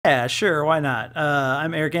Yeah, sure. Why not?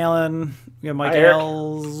 I'm Eric Allen. We got Mike Hi, Eric.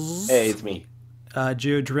 Ailes. Hey, it's me.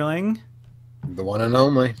 Geo Drilling. The one and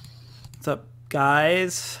only. What's up,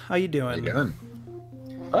 guys? How you How you doing? doing?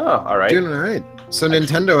 Oh, all right. Doing all right. So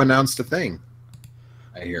Nintendo announced a thing.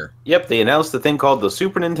 I hear. Yep, they announced a thing called the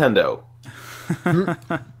Super Nintendo.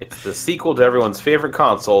 It's the sequel to everyone's favorite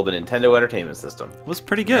console, the Nintendo Entertainment System. It was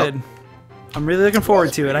pretty good. Yep. I'm really looking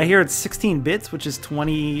forward to it. I hear it's 16 bits, which is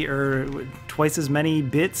 20 or twice as many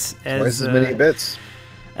bits Twice as many bits.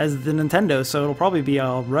 as the Nintendo, so it'll probably be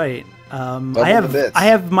all right. Double the bits. I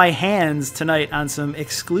have my hands tonight on some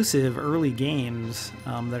exclusive early games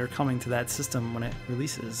that are coming to that system when it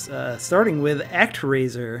releases. Starting with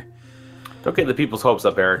ActRaiser. Don't get the people's hopes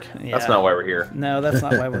up, Eric. Yeah. That's not why we're here. No, that's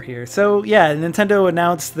not why we're here. So yeah, Nintendo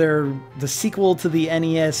announced the sequel to the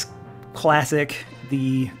NES Classic,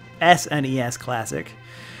 the SNES Classic.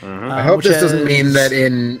 I hope this doesn't mean that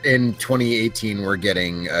in 2018 we're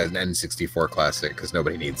getting an N64 Classic, because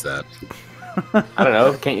nobody needs that. I don't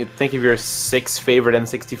know. Can't you think of your 6 favorite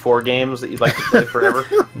N64 games that you'd like to play forever?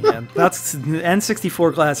 Yeah, that's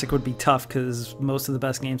N64 Classic would be tough because most of the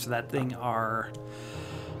best games for that thing are.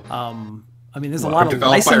 I mean, there's a lot of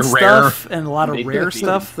developed by licensed Rare. stuff and a lot of They rare did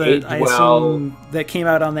stuff that age I well. assume that came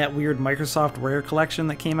out on that weird Microsoft Rare collection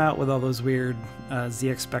that came out with all those weird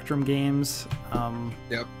ZX Spectrum games.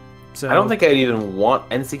 Yep. So I don't think I'd even want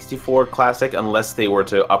N64 Classic unless they were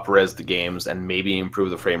to up-res the games and maybe improve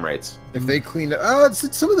the frame rates. If they cleaned up,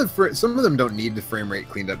 some of them don't need the frame rate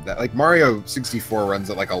cleaned up. That like Mario 64 runs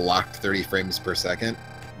at like a locked 30 frames per second.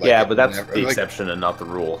 Like, Yeah, but that's never- the like, exception and not the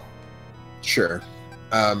rule. Sure.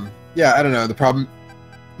 Yeah, I don't know. The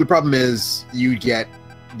problem is you get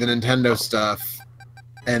the Nintendo stuff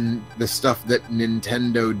and the stuff that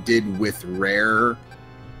Nintendo did with Rare,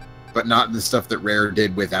 but not the stuff that Rare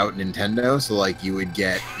did without Nintendo. So like you would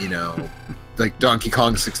get, like Donkey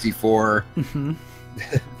Kong 64.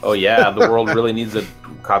 Oh yeah, the world really needs a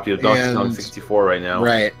copy of Donkey Kong And- 64 right now.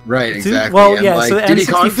 Right, exactly. Well, And, yeah, like, so the Diddy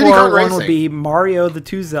Kong N64 one Racing. would be Mario, the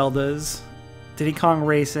two Zeldas, Diddy Kong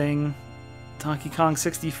Racing, Donkey Kong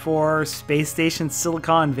 64, Space Station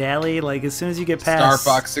Silicon Valley. Like, as soon as you get Star past...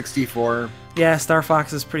 Fox 64. Yeah, Star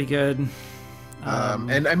Fox is pretty good.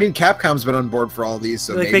 And I mean, Capcom's been on board for all these,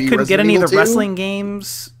 so like, maybe they couldn't get Resident any of Evil the 2? wrestling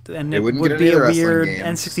games, and They it wouldn't would get be any a of the wrestling weird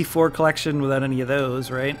games. N64 collection without any of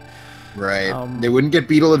those, right? Right. They wouldn't get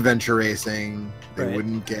Beetle Adventure Racing. They Right.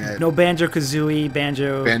 wouldn't get No Banjo-Kazooie,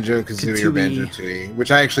 Banjo-Kazooie or Katooie. Banjo-Tooie,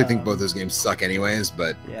 which I actually think both those games suck anyways,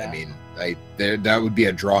 but Yeah. I mean, that would be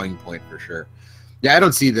a drawing point for sure. Yeah, I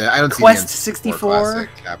don't see the Quest N64 64? Classic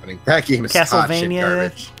happening. That game is hot shit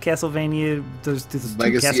garbage. Castlevania, there's two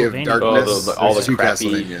Legacy of Castlevania. Darkness. all the There's two crappy,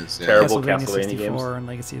 Castlevanias, yeah. terrible Castlevania Castlevania 64 games. and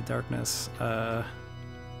Legacy of Darkness.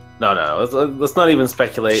 No, let's not even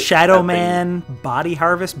speculate. Shadow That thing- Man, Body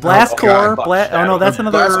Harvest, Blast God, Core. Blast Oh no, that's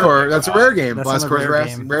another. Blast Core, that's a rare game. That's Blast another Core's rare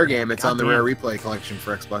game. rare game. It's on the Goddamn. Rare Replay collection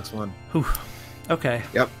for Xbox One. Whew. Okay.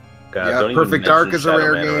 Yep. God, Yeah, don't even Perfect Dark mention is a Shadow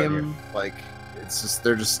rare Man around game. Like, it's just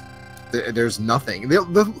there's nothing.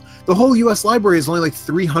 The whole U.S. library is only like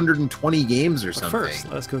 320 games or But something. first,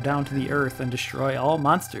 let us go down to the earth and destroy all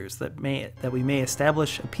monsters that we may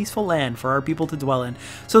establish a peaceful land for our people to dwell in.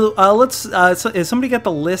 So let's. So, is somebody got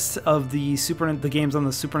the list of the games on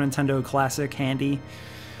the Super Nintendo Classic handy?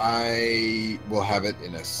 I will have it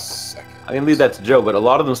in a second. I can leave that to Joe, but a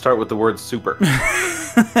lot of them start with the word super.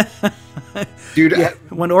 Dude, Yeah,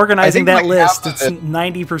 when organizing that like list, half it's of it-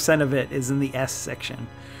 90% of it is in the S section.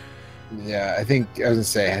 I think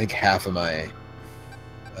half of my.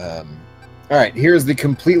 All right, here's the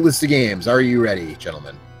complete list of games. Are you ready,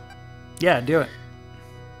 gentlemen? Yeah, do it.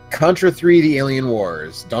 Contra 3: The Alien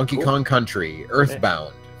Wars, Donkey Cool. Kong Country,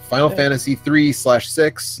 Earthbound, Final Fantasy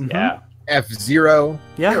 3/6, Mhm. Yeah, F-Zero,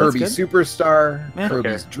 Yeah, Kirby that's Superstar, Yeah.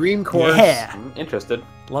 Kirby's Okay. Dream Course, Yeah, I'm interested.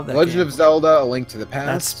 love that Legend game. of Zelda: A Link to the Past,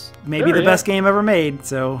 That's maybe Sure, the yeah. best game ever made.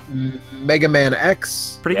 So Mega Man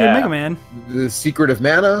X, pretty Yeah. good Mega Man. The Secret of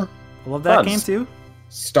Mana, I love that Fun. game too.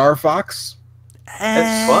 Star Fox,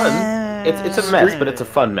 It's fun. It's a mess, but it's a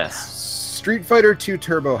fun mess. Street Fighter 2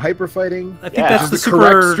 Turbo Hyper Fighting, I think Yeah. that's which the is the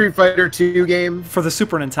correct super Street Fighter 2 game. for the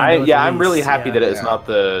Super Nintendo. I'm really happy that it's Yeah. not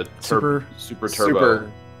the Super- Super Turbo.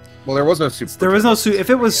 Well, there was no Super. There was no Turbo. if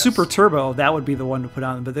it was Yes. Super Turbo, that would be the one to put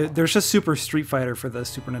on. But there's just Super Street Fighter for the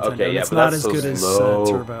Super Nintendo. Okay, yeah, it's but not that's as so good as slow.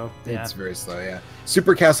 Turbo. Yeah, It's very slow. Yeah.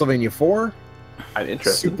 Super Castlevania 4, I'm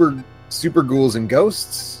interested. Super Ghouls and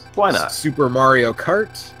Ghosts. Why not? Super Mario Kart,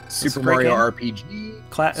 a Super great Mario game. RPG,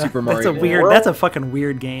 Super That's a Mario weird. World. That's a fucking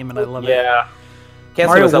weird game, and I love it. Yeah. Can't say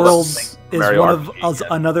Mario myself World a is Mario one of RPG, yeah.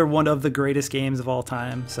 another one of the greatest games of all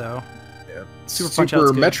time. So Super Super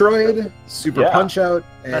Punch-Out's good. Metroid, Super Yeah. Punch-Out,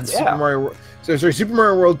 and That's- Super Mario. So sorry, Super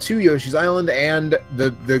Mario World 2, Yoshi's Island, and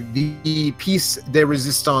the piece de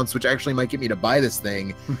resistance, which actually might get me to buy this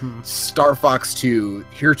thing, Mhm. Star Fox 2,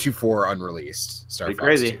 heretofore unreleased. Star Pretty Fox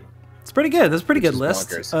crazy. 2. It's pretty good. That's a pretty Which good is list.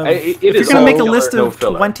 bonkers. Of- It if you're is going to make a all list filler, no of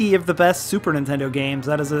filler. 20 of the best Super Nintendo games,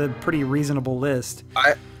 that is a pretty reasonable list.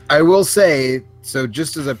 I will say, so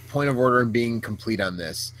just as a point of order and being complete on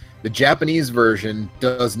this, the Japanese version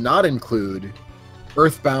does not include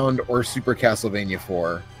Earthbound or Super Castlevania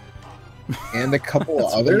 4, and a couple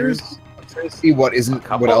That's others. I'm trying to see what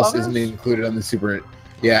couple else others? isn't included on the Super.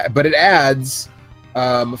 Yeah, but it adds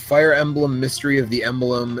Fire Emblem, Mystery of the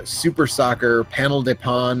Emblem, Super Soccer, Panel de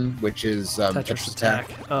Pon, which is Tetris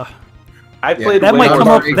Attack. Ugh. I played That way might more come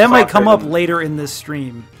up. Super That might Soccer come up than- later in this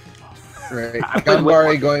stream. Right. I played way more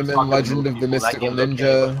Ganbare Super Soccer Goemon, than Legend of most the people. That Mystical game's okay,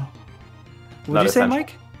 Ninja. What Not did you say, essential.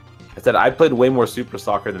 Mike? I said I played way more Super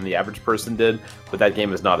Soccer than the average person did, but that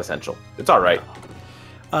game is not essential. It's all right.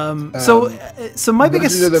 So my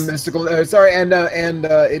biggest. Legend of the Mystical. Sorry, and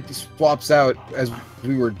it swaps out, as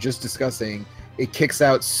we were just discussing. It kicks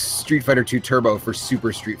out Street Fighter 2 Turbo for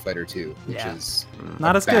Super Street Fighter 2, which Yeah. is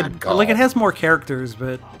Not a as bad good. call. Like, it has more characters,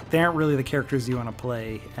 but they aren't really the characters you want to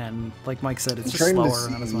play. And like Mike said, it's I'm just trying to slower,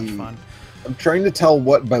 not as much see- fun. I'm trying to tell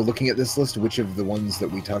what, by looking at this list, which of the ones that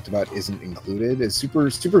we talked about isn't included. Is Super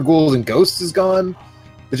Ghouls and Ghosts is gone.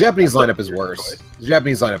 The Japanese That's a lineup is weird worse. choice. The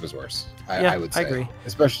Japanese lineup is worse. Yeah, I would say. I agree.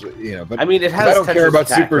 Especially, but I mean, it 'cause has I don't care Tetris about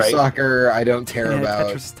Attack, Super right? Soccer. I don't care Yeah, about.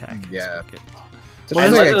 Tetris Attack. is yeah. good. Tetris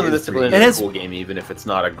And Attack Legend of the is Mystical pretty Ninja It is has- a cool game, even if it's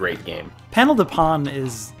not a great game. Panel de Pon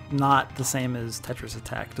is not the same as Tetris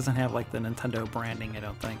Attack. It doesn't have like the Nintendo branding, I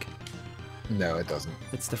don't think. No, it doesn't.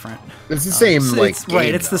 It's different. It's the same, It's game,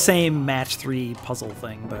 right. It's though. the same match 3 puzzle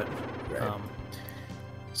thing, but Right. um,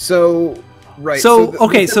 So, right. So, the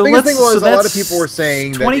okay, so biggest let's. thing was so a lot of that's people were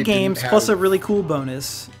saying that 20 it didn't games plus a have- really cool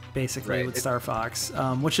bonus, basically, Right. with Star Fox,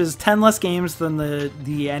 which is 10 less games than the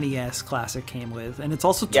NES Classic came with, and it's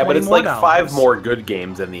also $20 Yeah, but it's more like dollars. 5 more good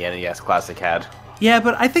games than the NES Classic had. Yeah,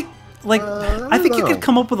 but I think like I I think don't you know. could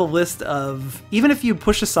come up with a list of, even if you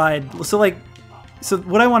push aside, so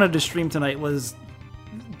what I wanted to stream tonight was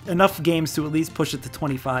enough games to at least push it to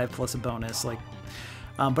 25 plus a bonus,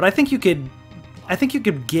 but I think you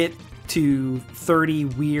could get to 30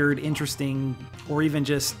 weird, interesting, or even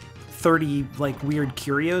just 30 like weird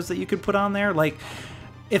curios that you could put on there. Like,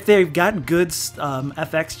 if they've got good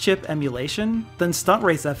FX chip emulation, then Stunt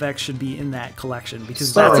Race FX should be in that collection, because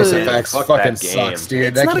Star that's Race a, FX fuck fucking that game. sucks, dude.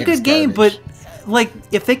 it's That not a game's good game, garbage. but like,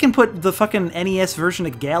 if they can put the fucking NES version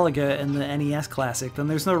of Galaga in the NES Classic, then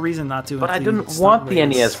there's no reason not to. But I include didn't Stunt want the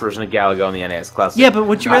Race. NES version of Galaga on the NES Classic. Yeah, but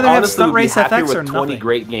would you rather I have honestly Stunt would be Race happier FX with or 20 nothing?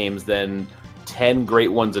 great games than 10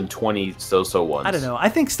 great ones and 20 so-so ones. I don't know. I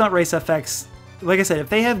think Stunt Race FX, like I said, if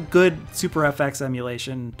they have good Super FX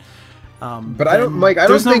emulation, But I don't, then Mike. I don't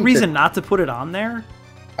there's no think reason not to put it on there.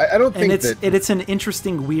 I don't think And that. it's an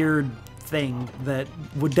interesting, weird thing that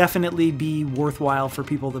would definitely be worthwhile for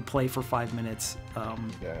people to play for 5 minutes. Yeah.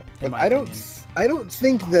 in But my I don't. opinion. I don't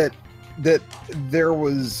think that there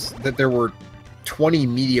were 20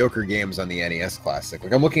 mediocre games on the NES Classic.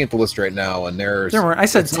 Like, I'm looking at the list right now, and there's There weren't. I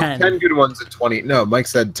said it's not 10. 10 good ones and 20. No, Mike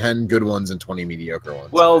said 10 good ones and 20 mediocre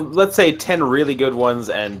ones. Well, let's say 10 really good ones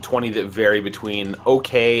and 20 that vary between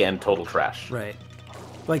okay and total trash. Right.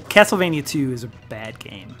 Like, Castlevania 2 is a bad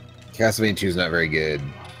game. Castlevania 2 is not very good.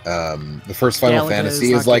 The first Final Galaga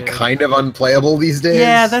Fantasy is is not like good. kind of unplayable these days.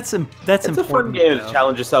 Yeah, that's It's a fun important. game to though.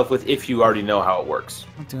 challenge yourself with if you already know how it works.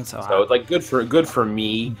 I'm doing so So hot. it's like good for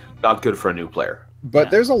me, not good for a new player. But Yeah.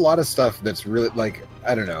 there's a lot of stuff that's really like,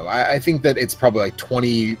 I don't know. I think that it's probably like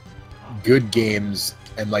 20 good games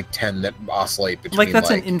and like 10 that oscillate between. Like, that's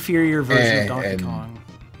an inferior version of Donkey and- Kong.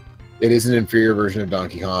 It is an inferior version of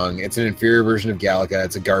Donkey Kong. It's an inferior version of Galaga.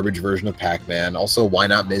 It's a garbage version of Pac-Man. Also, why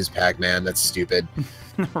not Ms. Pac-Man? That's stupid.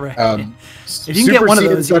 Right. If you can get one of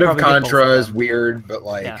those, you instead can of probably get both Contra of is them. weird, but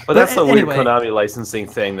like, Yeah. But that's a weird anyway. Konami licensing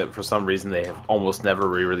thing that for some reason they have almost never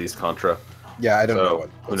re-released Contra. yeah, I don't So, know who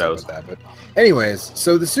what's knows? up with that. But anyways,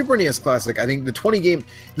 so the Super NES Classic, I think the 20 game,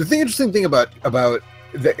 interesting thing about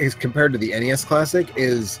that is compared to the NES Classic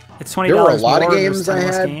is, It's $20 there were a lot of more, there's games 10 I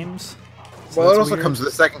less had. games. So well, it that's also weird. comes with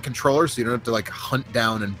a second controller, so you don't have to like hunt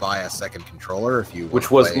down and buy a second controller if you want Which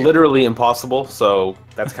to was play. literally impossible, so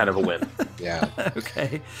that's kind of a win. Yeah.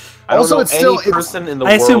 Okay. I don't Also, know it's still- any person in the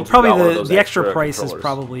I world assume who probably got one of those the extra price is controllers.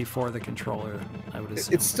 probably for the controller. I would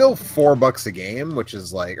assume. It's still $4 a game, which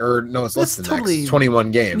is like, or no, it's less That's than totally- that. It's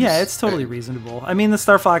 21 games. Yeah, it's totally reasonable. I mean, the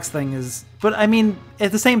Star Fox thing is, but I mean,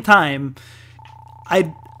 at the same time,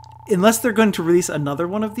 unless they're going to release another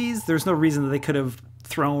one of these, there's no reason that they could have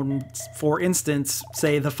thrown, for instance,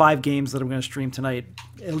 say the 5 games that I'm going to stream tonight,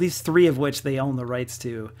 at least 3 of which they own the rights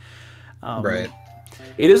to. Right.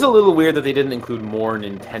 It is a little weird that they didn't include more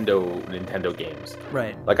Nintendo games.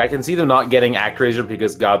 Right. Like, I can see them not getting ActRaiser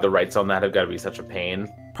because, God, the rights on that have got to be such a pain.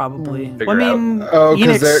 Probably. Figure Well, I mean, Oh,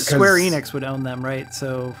 'cause Square Enix would own them, right?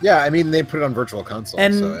 So. Yeah, I mean, they put it on Virtual Console.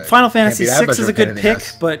 And so Final Fantasy can't be that VI much is a of pain good in the pick,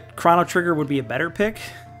 ass. but Chrono Trigger would be a better pick.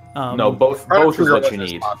 No, both Chrono is Trigger what you wasn't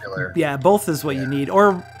as need. popular. Yeah, both is what you need.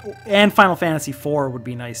 And Final Fantasy IV would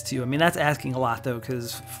be nice too. I mean, that's asking a lot though,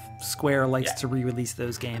 because Square likes to re-release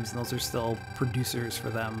those games, and those are still producers for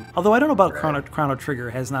them. Although I don't know about Chrono Trigger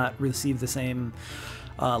has not received the same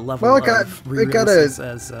level of re-releases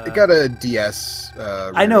as it got a DS.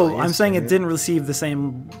 I know. re-release, I'm saying right? it didn't receive the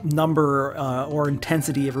same number or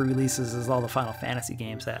intensity of re-releases as all the Final Fantasy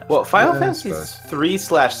games have. Well, Final I Fantasy suppose.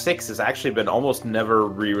 3/6 has actually been almost never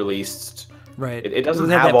re-released. Right. It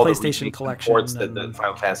doesn't have have that all the PlayStation remake collection ports that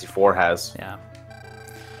Final Fantasy 4 has. Yeah.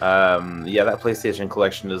 Yeah, that PlayStation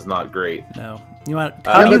collection is not great. No. You want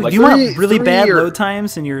but do you want really 3 bad or- load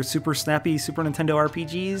times in your super snappy Super Nintendo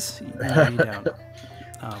RPGs? No, you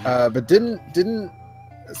don't. But didn't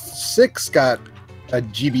 6 got a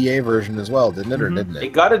GBA version as well, didn't it, or didn't It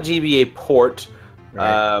it? got a GBA port,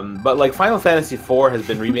 Right. but like Final Fantasy 4 has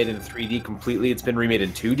been remade in 3D completely. It's been remade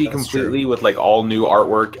in 2D That's completely with like all new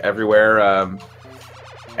artwork everywhere.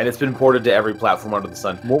 And it's been ported to every platform under the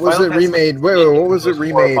sun. What was Final it Fantasy remade? Wait, what was it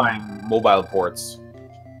remade? horrifying mobile ports.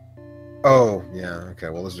 Oh, yeah. Okay.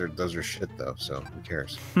 Well, those are shit though. So who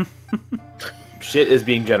cares? Shit is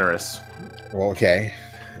being generous. Well, okay.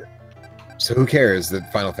 So who cares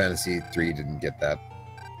that Final Fantasy 3 didn't get that,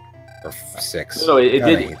 or 6? No, it God, I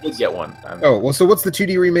did. hate It did this. get one. Oh well. So what's the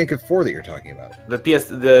 2D remake of 4 that you're talking about? The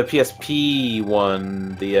PSP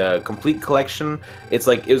one, the complete collection. It's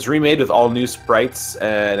like it was remade with all new sprites,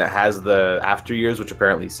 and it has the after years, which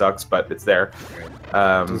apparently sucks, but it's there.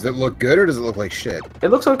 Does it look good or does it look like shit? It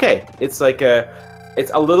looks okay. It's like it's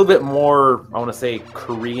a little bit more, I want to say,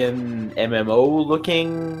 Korean MMO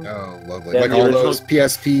looking. Oh, lovely! Yeah, Like the all original- those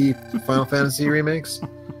PSP Final Fantasy remakes.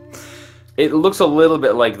 It looks a little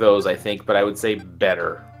bit like those, I think, but I would say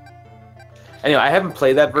better. Anyway, I haven't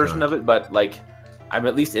played that version of it, but like, I'm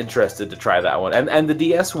at least interested to try that one. And the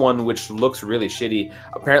DS one, which looks really shitty,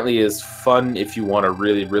 apparently is fun if you want a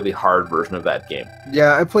really, really hard version of that game.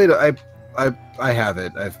 Yeah, I played. I have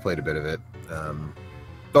it. I've played a bit of it.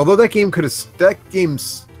 Although that game could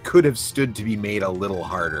have stood to be made a little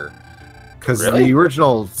harder, because Really? the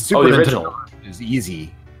original Super the Nintendo original. is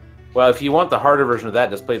easy, Well, if you want the harder version of that,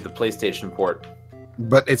 just play the PlayStation port.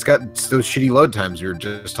 but it's got those shitty load times we were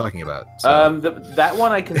just talking about. So. That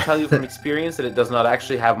one I can tell you from experience that it does not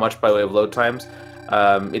actually have much by way of load times.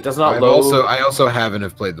 It does not load. I also haven't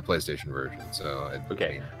have played the PlayStation version, so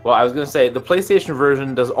Okay. Well, I was going to say the PlayStation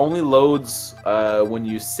version does only loads when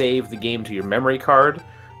you save the game to your memory card.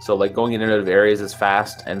 So like going in and out of areas is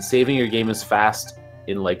fast, and saving your game is fast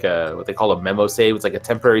in like what they call a memo save. It's like a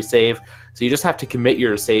temporary save. So you just have to commit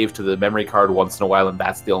your save to the memory card once in a while, and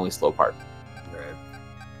that's the only slow part.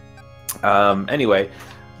 Anyway,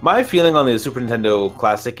 my feeling on the Super Nintendo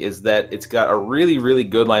Classic is that it's got a really, really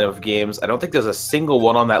good lineup of games. I don't think there's a single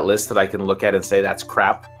one on that list that I can look at and say that's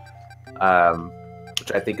crap.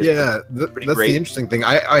 Which I think is pretty that's great. the interesting thing.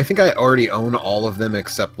 I think I already own all of them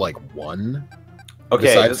except like one.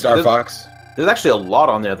 Okay, Besides Star Fox. There's actually a lot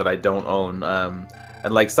on there that I don't own.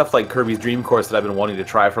 And like stuff like Kirby's Dream Course that I've been wanting to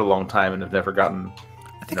try for a long time and have never gotten.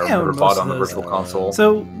 I think Or I own never most bought of on the those. Virtual Console.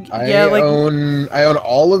 So I yeah, like own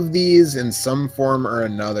all of these in some form or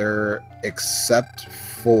another, except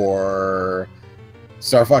for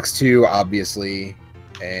Star Fox 2, obviously,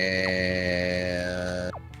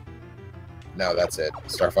 and no, that's it.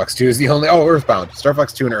 Star Fox 2 is the only. Oh, Earthbound. Star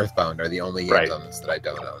Fox 2 and Earthbound are the only games Right. on this that I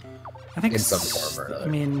don't own. I think in some form or another. I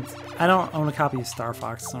mean, I don't own a copy of Star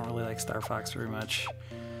Fox. I don't really like Star Fox very much.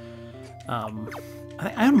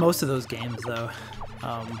 I own most of those games though,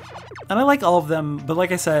 and I like all of them. But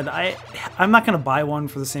like I said, I'm not gonna buy one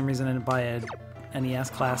for the same reason I didn't buy a NES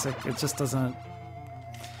Classic. It just doesn't.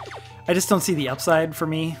 I just don't see the upside for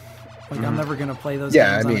me. Like I'm never gonna play those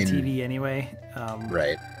games on a TV anyway.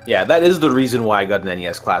 Right. Yeah, that is the reason why I got an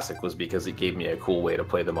NES Classic, was because it gave me a cool way to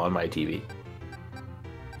play them on my TV.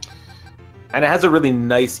 And it has a really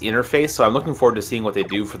nice interface, so I'm looking forward to seeing what they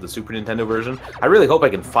do for the Super Nintendo version. I really hope I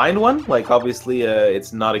can find one. Like, obviously,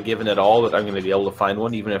 it's not a given at all that I'm going to be able to find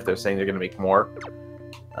one, even if they're saying they're going to make more.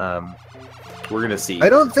 We're going to see. I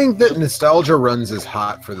don't think that nostalgia runs as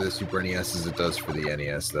hot for the Super NES as it does for the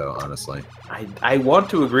NES, though, honestly. I want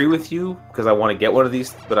to agree with you, because I want to get one of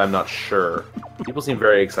these, but I'm not sure. People seem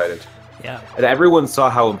very excited. Yeah. And everyone saw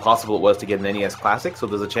how impossible it was to get an NES Classic, so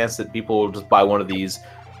there's a chance that people will just buy one of these,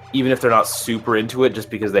 even if they're not super into it, just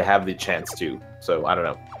because they have the chance to. So, I don't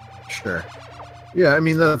know. Sure. Yeah, I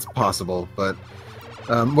mean, that's possible, but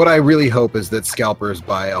what I really hope is that scalpers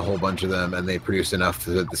buy a whole bunch of them and they produce enough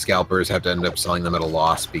that the scalpers have to end up selling them at a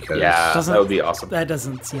loss because... Yeah, that would be awesome. That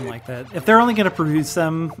doesn't seem like that. If they're only going to produce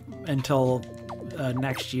them until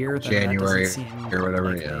next year, then January that doesn't seem or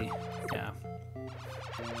whatever, likely. Yeah.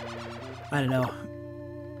 I don't know.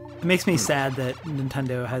 It makes me sad that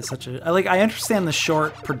Nintendo has such a... I understand the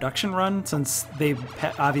short production run, since they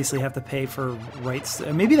obviously have to pay for rights.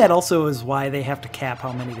 Maybe that also is why they have to cap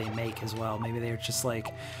how many they make as well. Maybe they're just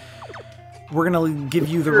like, we're going to give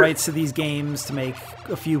you the rights to these games to make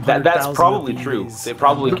a few hundred thousand. That's probably true. They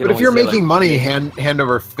probably can. But if you're making money hand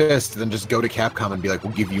over fist, then just go to Capcom and be like,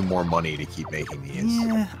 we'll give you more money to keep making these.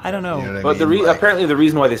 Yeah, I don't know. You know but I mean? Apparently the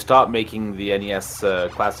reason why they stopped making the NES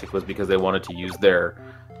Classic was because they wanted to use their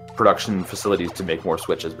production facilities to make more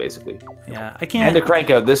Switches, basically. Yeah, I can't. And to crank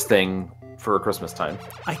out this thing for Christmas time.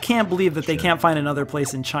 I can't believe that they can't find another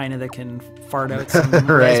place in China that can fart out some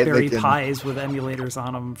Raspberry Pis with emulators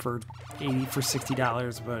on them for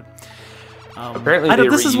 $60. But apparently,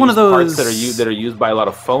 this is one of those parts that are used by a lot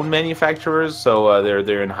of phone manufacturers. So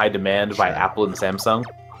they're in high demand by Apple and Samsung.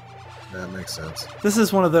 That makes sense. This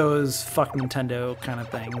is one of those fuck Nintendo kind of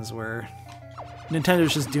things where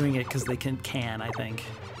Nintendo's just doing it because they can. I think.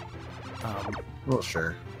 Well,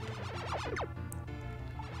 sure.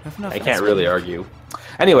 I can't really argue.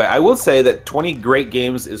 Anyway, I will say that 20 great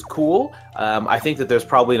games is cool. I think that there's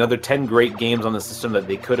probably another 10 great games on the system that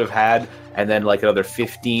they could have had, and then like another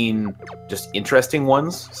 15 just interesting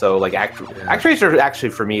ones. So like ActRaiser actually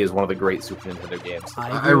for me is one of the great Super Nintendo games.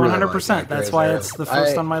 I agree 100%. That's why it's the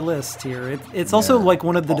first on my list here. It's also like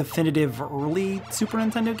one of the definitive early Super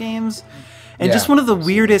Nintendo games. And just one of the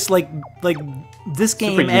weirdest, like this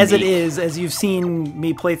game as it is, as you've seen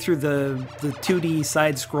me play through the 2D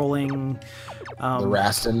side-scrolling... the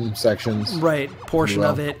Rastin sections. Right, portion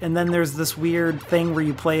of it. And then there's this weird thing where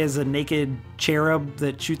you play as a naked cherub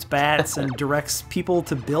that shoots bats and directs people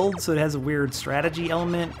to build, so it has a weird strategy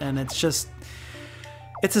element, and it's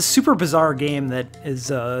a super bizarre game that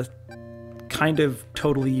is kind of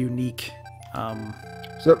totally unique.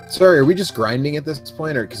 So, sorry, are we just grinding at this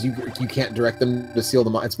point, or because you can't direct them to seal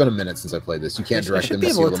the? It's been a minute since I played this. You can't direct them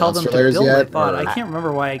to seal the monster layers yet. I can't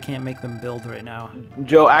remember why I can't make them build right now.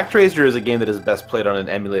 Joe, ActRaiser is a game that is best played on an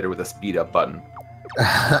emulator with a speed up button.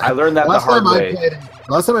 I learned that the hard way.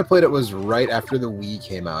 Last time I played it was right after the Wii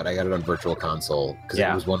came out. I got it on Virtual Console because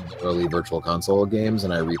it was one of the early Virtual Console games,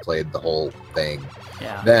 and I replayed the whole thing.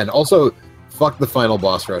 Yeah. Then also. Fuck the final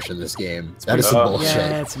boss rush in this game. That is some bullshit.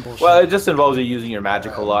 Yeah, it's some bullshit. Well, it just involves you using your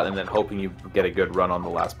magic a lot and then hoping you get a good run on the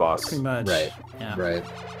last boss. Pretty much. Right. Yeah. Right.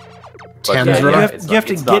 But you have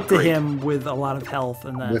to get to him with a lot of health,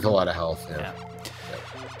 and then with a lot of health. Yeah.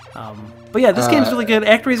 But yeah, this game's really good.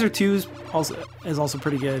 ActRaiser 2 is also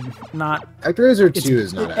pretty good. ActRaiser 2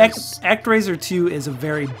 is not ActRaiser 2 is a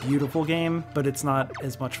very beautiful game, but it's not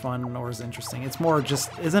as much fun or as interesting. It's more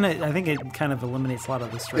just, isn't it? I think it kind of eliminates a lot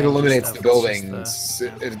of the strategy. It eliminates stuff. the buildings.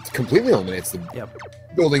 It completely eliminates the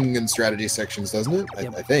building and strategy sections, doesn't it?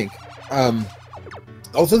 I think.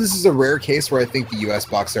 Also, this is a rare case where I think the US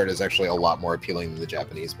box art is actually a lot more appealing than the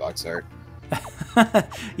Japanese box art.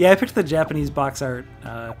 Yeah, I picked the Japanese box art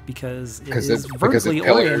because it is vertically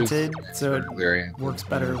oriented, so it works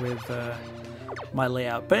better with my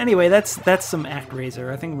layout. But anyway, that's some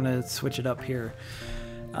ActRaiser. I think I'm going to switch it up here.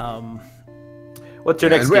 What's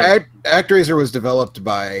your next game? ActRaiser was developed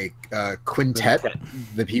by Quintet,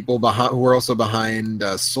 the people who were also behind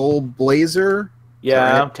Soul Blazer.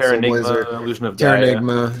 Yeah, Terranigma, Illusion of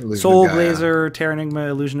Gaia. Soul Blazer, Terranigma,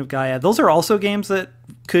 Illusion of Gaia. Those are also games that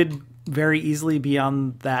could very easily be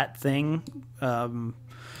on that thing. I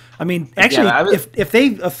mean, actually, if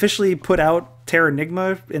they officially put out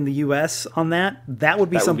Terranigma in the US on that would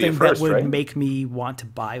be something that would make me want to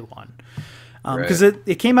buy one. Because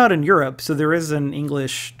it came out in Europe, so there is an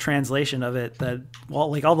English translation of it that,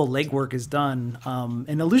 well, like all the legwork is done.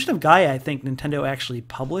 And Illusion of Gaia, I think Nintendo actually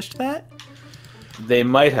published that. They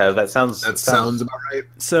might have. That sounds about right.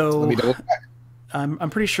 So let me double check. I'm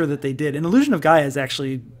pretty sure that they did. And Illusion of Gaia is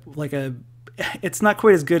actually like it's not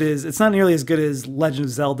quite as good as, it's not nearly as good as Legend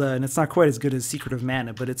of Zelda, and it's not quite as good as Secret of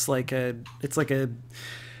Mana, but it's like a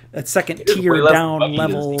second tier down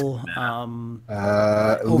level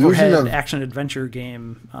overhead action adventure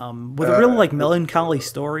game with a real like melancholy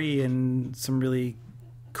story and some really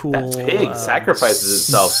cool. That pig sacrifices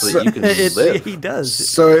itself so that you can live. He does.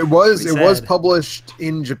 So it was sad. published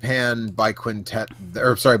in Japan by by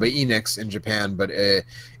Enix in Japan, but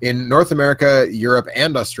in North America, Europe,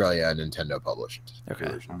 and Australia, Nintendo published.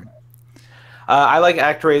 Okay. I like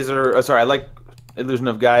ActRaiser. I like Illusion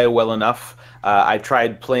of Gaia well enough. I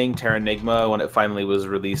tried playing Terranigma when it finally was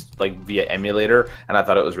released, like via emulator, and I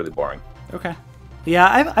thought it was really boring. Okay. Yeah,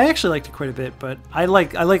 I actually liked it quite a bit, but I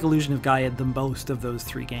like Illusion of Gaia the most of those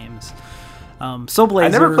 3 games. Soul Blazer. I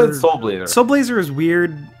never played Soul Blazer. Soul Blazer is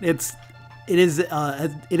weird. It is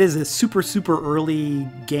a super early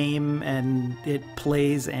game, and it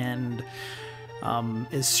plays and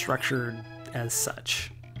is structured as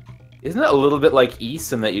such. Isn't it a little bit like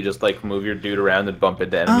Ys in that you just like move your dude around and bump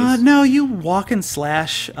into enemies? No, you walk and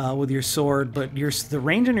slash with your sword, but the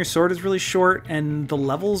range on your sword is really short, and the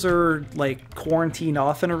levels are like quarantined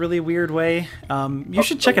off in a really weird way. You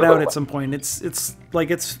should check it out at some point.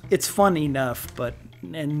 It's fun enough,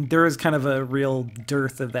 and there is kind of a real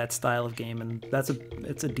dearth of that style of game, and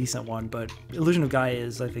it's a decent one. But Illusion of Gaia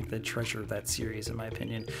is, I think, the treasure of that series, in my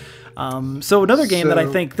opinion. So another game that I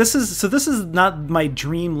think this is not my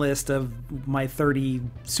dream list of my 30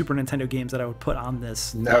 Super Nintendo games that I would put on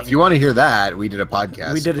this. Now, if you want to hear that, we did a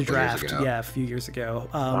podcast. We did a draft, a few years ago.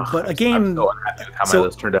 But a I'm game. so happy with how my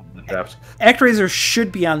list turned out in the draft. ActRaiser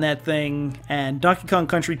should be on that thing, and Donkey Kong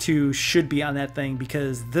Country 2 should be on that thing,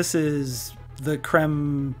 because this is the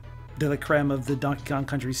creme de la creme of the Donkey Kong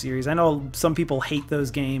Country series. I know some people hate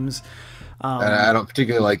those games. I don't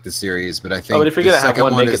particularly like the series, but I think but if you're the gonna have second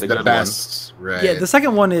one, one make is it the the good best. Right. Yeah, the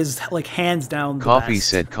second one is like hands down the Coffee best.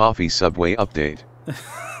 said coffee Subway update.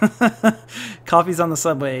 Coffee's on the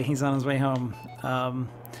subway. He's on his way home.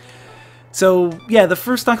 So yeah, the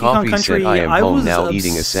first Donkey Kong Coffee Country. said I am home was now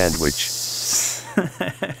eating a sandwich.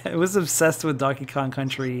 I was obsessed with Donkey Kong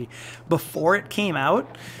Country before it came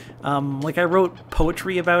out. Like I wrote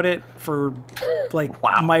poetry about it for like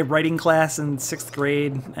my writing class in 6th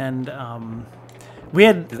grade, and we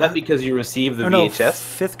had. Is that because you received the no,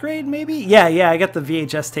 VHS? 5th grade maybe? Yeah, I got the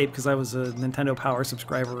VHS tape because I was a Nintendo Power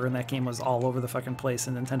subscriber, and that game was all over the fucking place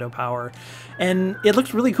in Nintendo Power, and it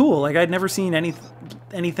looked really cool. Like I'd never seen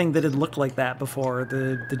anything that had looked like that before.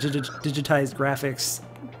 The digitized graphics,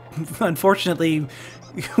 unfortunately,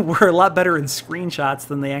 were a lot better in screenshots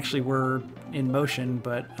than they actually were in motion,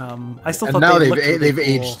 but I still thought they looked really cool.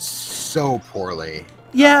 Aged so poorly.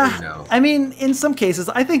 Yeah, You know. I mean, in some cases,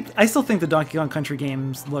 I still think the Donkey Kong Country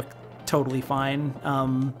games look totally fine.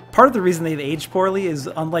 Part of the reason they've aged poorly is,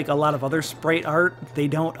 unlike a lot of other sprite art, they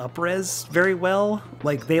don't up-res very well.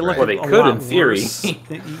 Like they look Well, they a could lot in theory. worse.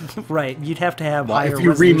 Right, you'd have to have Well, higher if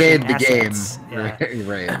you remade the resolution game, assets,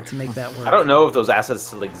 right? to make that work. I don't know if those assets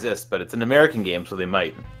still exist, but it's an American game, so they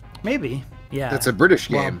might. Maybe, yeah. That's a British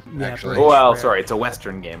Well, game, yeah, actually. British. Well, Rare. sorry, it's a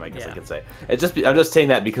Western game, I guess Yeah. I could say. I'm just saying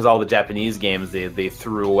that because all the Japanese games, they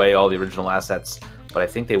threw away all the original assets, but I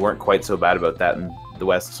think they weren't quite so bad about that in the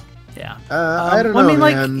West. Yeah, I don't know, I mean,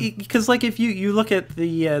 man. like, because like if you look at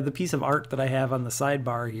the piece of art that I have on the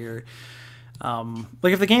sidebar here,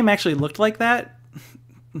 like if the game actually looked like that,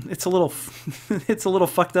 it's a little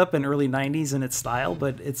fucked up in early '90s in its style,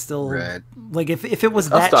 but it's still Right. like if it was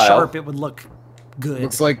that style. sharp, it would look good.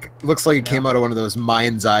 Looks like it came out of one of those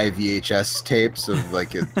Mind's Eye VHS tapes of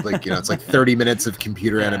like it's like 30 minutes of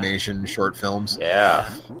computer animation short films. Yeah.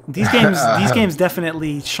 These games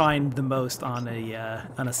definitely shined the most on a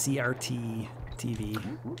CRT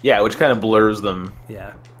TV. Yeah, which kind of blurs them.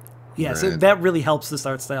 Yeah. Yeah, so Right. that really helps this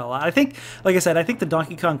art style. I think, like I said, I think the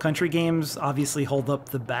Donkey Kong Country games obviously hold up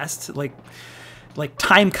the best. Like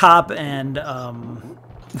Time Cop and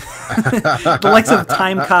the likes of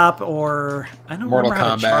Time Cop, or I don't Mortal remember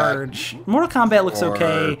how to Kombat. charge. Mortal Kombat looks Or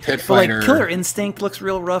okay, Pit but like Fighter. Killer Instinct looks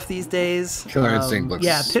real rough these days. Killer Instinct looks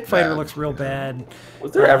yeah, Pit Fighter bad. looks real bad.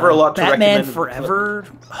 Was there ever a lot to Batman recommend? Forever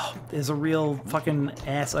is a real fucking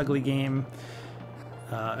ass ugly game.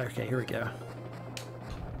 Okay, here we go.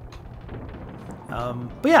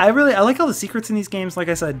 But yeah, I like all the secrets in these games. Like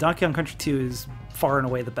I said, Donkey Kong Country 2 is far and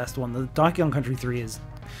away the best one. The Donkey Kong Country 3 is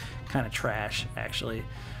kind of trash, actually.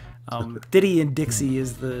 Diddy and Dixie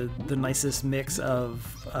is the nicest mix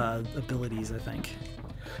of abilities, I think.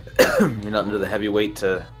 You're not into the heavyweight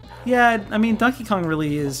to... Yeah, I mean, Donkey Kong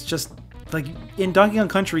really is just... Like, in Donkey Kong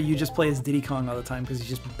Country, you just play as Diddy Kong all the time because he's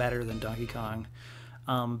just better than Donkey Kong.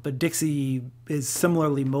 But Dixie is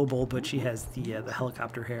similarly mobile, but she has the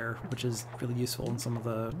helicopter hair, which is really useful in some of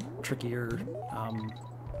the trickier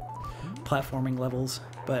platforming levels.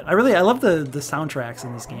 But I love the soundtracks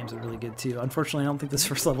in these games are really good too. Unfortunately, I don't think this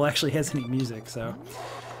first level actually has any music, so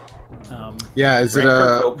Yeah, is Grant it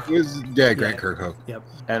Kirkhope. Grant Yeah. Kirkhope. Yep.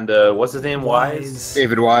 And what's his name? Wise.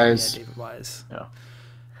 David Wise. Yeah, David Wise. Yeah.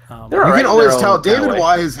 Um, They're You alright can in their always own tell kinda David way.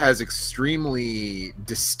 Wise has extremely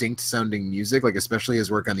distinct sounding music, like especially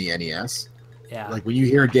his work on the NES. yeah. Like when you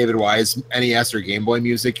hear David Wise NES or Game Boy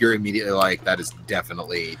music, you're immediately like, that is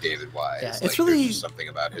definitely David Wise. Yeah, Like, it's really- there's just something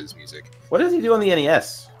about his music. What does he do on the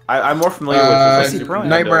NES? I'm more familiar with his, RC like, Pro Am.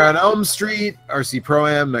 Nightmare on Elm Street, RC Pro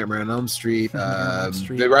Am, Nightmare on Elm Street, Nightmare on Elm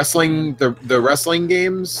Street. the wrestling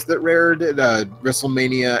games that Rare did,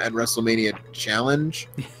 WrestleMania and WrestleMania Challenge.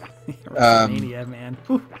 WrestleMania, man.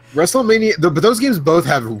 Whew. WrestleMania, but those games both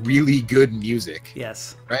have really good music,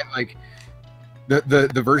 Yes. right? Like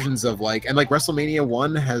the versions of like, and like WrestleMania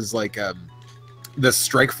 1 has like the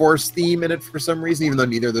Strike Force theme in it for some reason, even though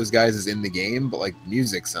neither of those guys is in the game, but like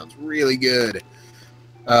music sounds really good.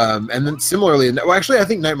 And then similarly, well, actually, I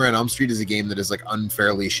think Nightmare on Elm Street is a game that is like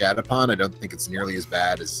unfairly shat upon. I don't think it's nearly as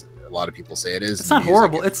bad as a lot of people say it is. It's The not music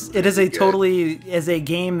horrible. is It is a really good. totally is a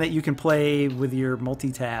game that you can play with your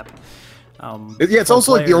multi-tap. Yeah, it's four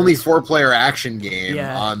also like the only players. 4-player action game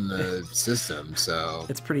Yeah. on the system. So,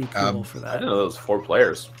 It's pretty cool for I that. didn't know there was 4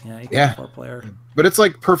 players. Yeah, you Yeah. can 4-player. but it's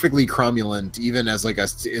like perfectly cromulent, even as like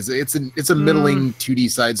it's a middling 2D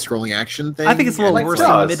side-scrolling action thing. I think it's a little like worse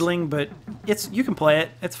Jaws. than middling, but you can play it.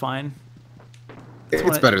 It's fine. It's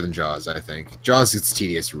one of- better than Jaws, I think. Jaws gets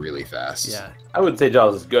tedious really fast. Yeah. I would say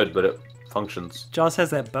Jaws is good, but it functions. Jaws has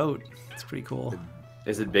that boat. It's pretty cool.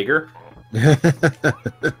 Is it bigger?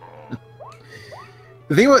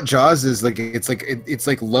 The thing about Jaws is like it's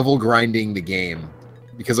like level grinding the game,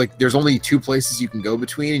 because like there's only 2 places you can go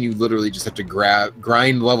between, and you literally just have to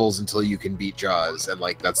grind levels until you can beat Jaws, and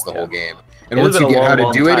like that's the whole game. And It has once you been a get how to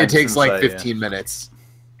long, do long it, time it takes since like I- 15 minutes.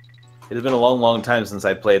 It has been a long, long time since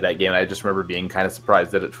I played that game. I just remember being kind of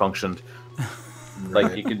surprised that it functioned.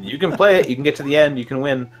 Like you can play it, you can get to the end, you can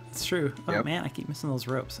win. It's true. Oh Yep. man, I keep missing those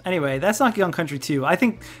ropes. Anyway, that's Donkey Kong Country 2. I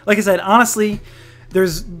think, like I said, honestly,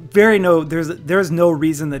 there's no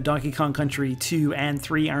reason that Donkey Kong Country 2 and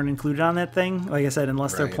 3 aren't included on that thing. Like I said,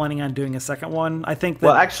 unless they're Right. planning on doing a second one. I think that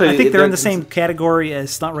Well, actually, I think they're in the it's- same category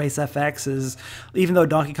as Stunt Race FX. Is even though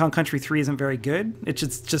Donkey Kong Country 3 isn't very good, it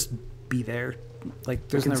should just be there. Like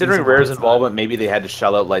there's no Considering reason why Rare's it's not. involvement, maybe they had to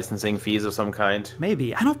shell out licensing fees of some kind.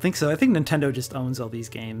 Maybe I don't think so. I think Nintendo just owns all these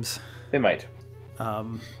games. They might.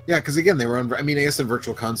 Yeah, because again, they were on. I mean, I guess in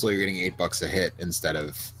Virtual Console, you're getting $8 a hit instead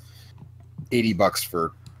of $80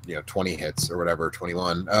 for 20 hits or whatever,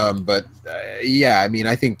 21. But yeah, I mean,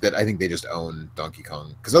 I think they just own Donkey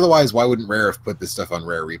Kong, because otherwise, why wouldn't Rare have put this stuff on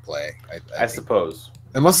Rare Replay? I I think. suppose.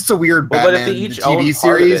 Unless it's a weird Well, but if Batman they each TV own part of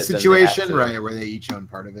series it, then they have situation, to. right, where they each own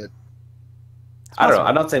part of it. I don't know.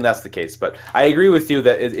 I'm not saying that's the case, but I agree with you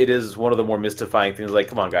that it is one of the more mystifying things. Like,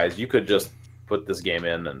 come on, guys, you could just put this game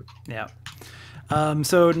in and Yeah.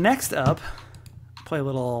 So next up, play a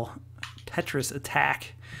little Tetris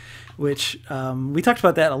Attack, which we talked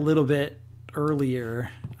about that a little bit earlier.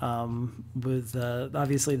 With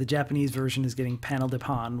obviously the Japanese version is getting Panel de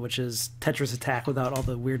Pon, which is Tetris Attack without all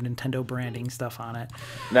the weird Nintendo branding stuff on it.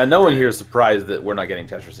 now no one here is surprised that we're not getting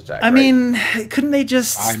Tetris Attack. I right? mean, couldn't they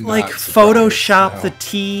just I'm like not surprised, Photoshop no. the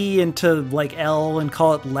T into like L and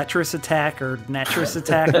call it Letris Attack or Netris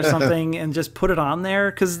Attack or something, and just put it on there?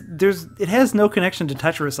 Because it has no connection to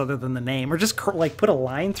Tetris other than the name, or just like put a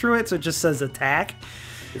line through it so it just says Attack.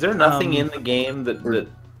 is there nothing in the game that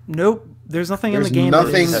Nope, there's nothing in the There's game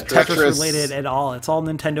nothing that is Tetris Tetris- related at all. It's all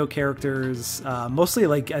Nintendo characters, mostly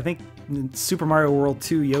like I think in Super Mario World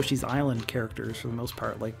 2 Yoshi's Island characters for the most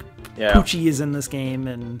part. Like Yeah. Poochie is in this game,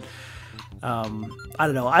 and I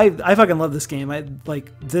don't know. I fucking love this game. I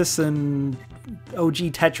like this and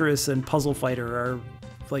OG Tetris and Puzzle Fighter are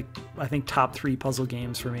like I think top 3 puzzle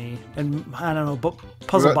games for me. And I don't know, but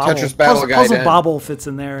Puzzle What about Bobble, Tetris Battle Puzzle Gaiden? Bobble fits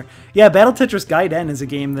in there. Yeah, Battle Tetris Gaiden is a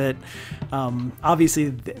game that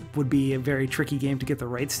obviously would be a very tricky game to get the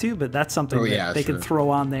rights to, but that's something Oh, that yeah, they sure. could throw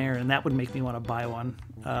on there, and that would make me want to buy one.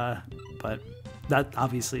 But that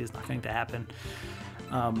obviously is not going to happen.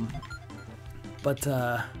 But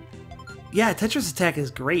yeah, Tetris Attack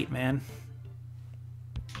is great, man.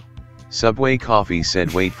 Subway Coffee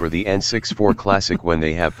said wait for the N64 Classic when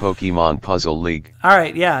they have Pokemon Puzzle League. All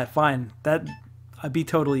right, yeah, fine. That I'd be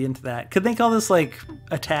totally into that. Could they call this like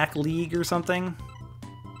Attack League or something?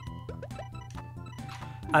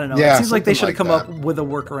 I don't know. Yeah, It seems like they should something have like come up with a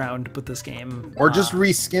workaround with this game. Or just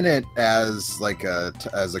reskin it as like a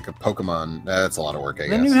Pokemon. That's a lot of work, I They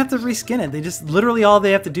guess. don't even have to reskin it. They just literally all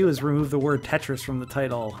they have to do is remove the word Tetris from the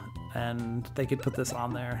title, and they could put this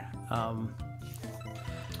on there.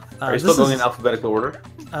 Are you still going in alphabetical order?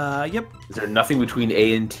 Yep. Is there nothing between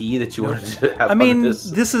A and T that you wanted to have? I mean, this?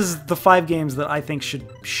 this is the 5 games that I think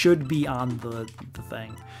should be on the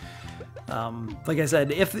thing. Like I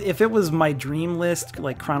said, if it was my dream list,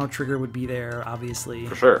 like Chrono Trigger would be there, obviously.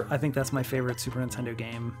 For sure. I think that's my favorite Super Nintendo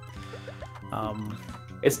game.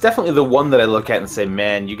 It's definitely the one that I look at and say,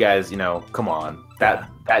 man, you guys, come on,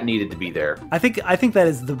 that needed to be there. I think that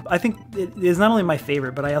is it is not only my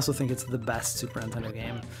favorite, but I also think it's the best Super Nintendo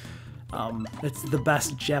game. It's the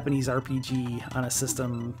best Japanese RPG on a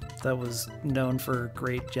system that was known for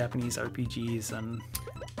great Japanese RPGs, and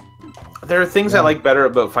there are things I like better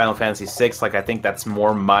about Final Fantasy VI. Like, I think that's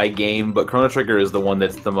more my game, but Chrono Trigger is the one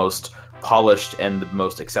that's the most polished and the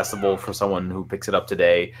most accessible for someone who picks it up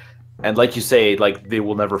today. And like you say, like, they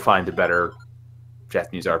will never find a better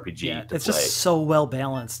Japanese RPG to it's play. just so well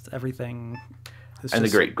balanced, everything. And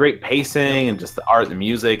the great pacing and just the art, the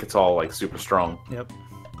music, it's all like super strong. Yep.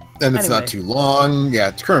 And it's not too long. Yeah,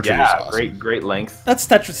 it's Chrono Trigger's awesome. great length. That's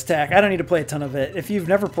Tetris Attack. I don't need to play a ton of it. If you've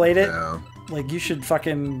never played it, No. like, you should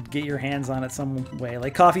fucking get your hands on it some way.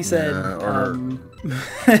 Like Coffee said,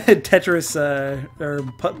 Tetris or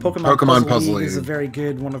Pokemon Puzzle League is a very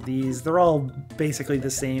good one of these. They're all basically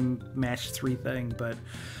the same match 3 thing, but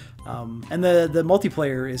and the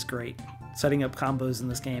multiplayer is great. Setting up combos in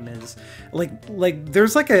this game is like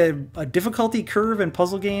there's like a difficulty curve in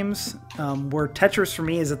puzzle games where Tetris for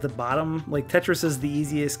me is at the bottom. Like, Tetris is the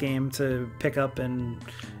easiest game to pick up and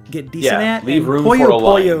get decent at. Leave and room Puyo for a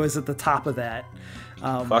line. Puyo is at the top of that.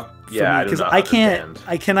 Fuck yeah, because I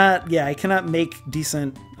cannot make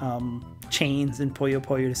decent chains in Puyo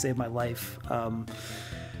Puyo to save my life.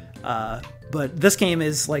 But this game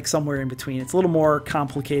is like somewhere in between. It's a little more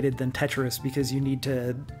complicated than Tetris because you need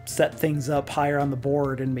to set things up higher on the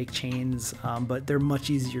board and make chains, but they're much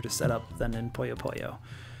easier to set up than in Puyo Puyo.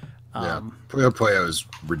 Puyo Puyo is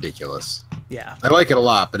ridiculous. Yeah, I like it a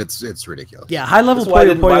lot, but it's ridiculous. Yeah, high level That's why I Puyo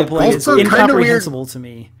didn't buy Puyo play is Also, kinda incomprehensible to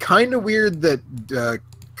me. Kind of weird that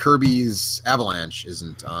Kirby's Avalanche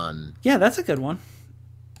isn't on. Yeah, that's a good one.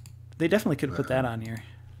 They definitely could put that on here.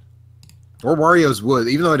 Or Wario's Woods,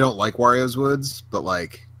 even though I don't like Wario's Woods, but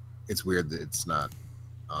like, it's weird that it's not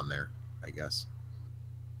on there, I guess.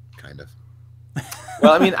 Kind of.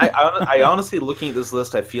 Well, I mean, I honestly, looking at this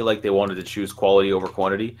list, I feel like they wanted to choose quality over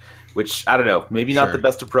quantity, which, I don't know, maybe not the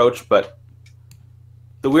best approach, but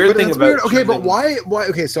the weird thing about... Weird. Okay, but why?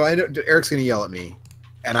 Okay, so I know Eric's going to yell at me,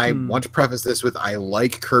 and I want to preface this with, I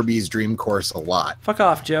like Kirby's Dream Course a lot. Fuck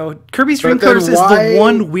off, Joe. Kirby's Dream Course is the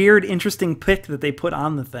one weird, interesting pick that they put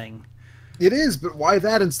on the thing. It is, but why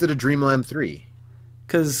that instead of Dreamland 3?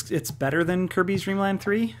 Because it's better than Kirby's Dreamland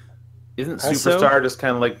 3? Isn't Superstar just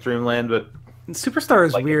kind of like Dreamland, but... Superstar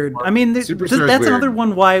is weird. I mean, that's another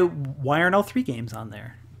one. Why aren't all 3 games on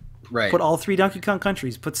there? Right. Put all 3 Donkey Kong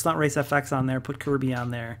Countries. Put Stunt Race FX on there. Put Kirby on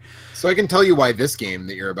there. So I can tell you why this game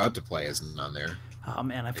that you're about to play isn't on there. Oh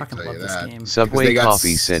man, I fucking love this game. Subway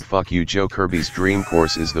Coffee said, "Fuck you, Joe. Kirby's Dream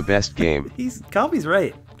Course is the best game." Coffee's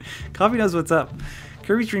right. Coffee knows what's up.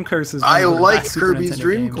 Kirby's Dream Course is. I like Kirby's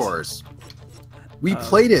Dream Course. We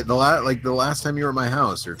played it the last time you were at my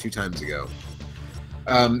house, or 2 times ago.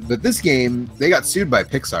 But this game, they got sued by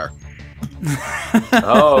Pixar.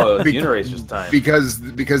 Oh, it's Uniracer's time. Because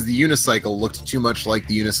the unicycle looked too much like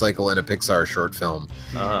the unicycle in a Pixar short film.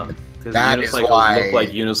 That is why look like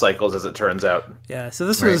unicycles, as it turns out. Yeah, so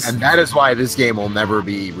this was, and that is why this game will never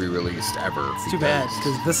be re-released ever. It's too bad,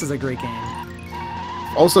 because this is a great game.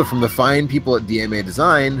 Also from the fine people at DMA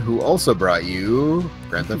Design, who also brought you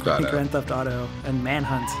Grand Theft Auto. Grand Theft Auto and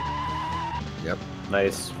Manhunt. Yep.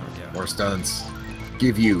 Nice. More stunts.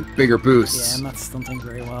 Give you bigger boosts. Yeah, I'm not stunting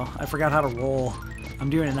very well. I forgot how to roll. I'm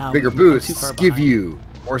doing it now. Bigger boosts. Give you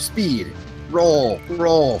more speed. Roll,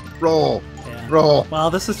 roll, roll, roll. Well,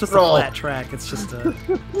 this is just a flat track. It's just a...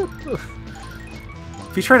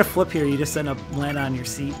 If you try to flip here, you just end up landing on your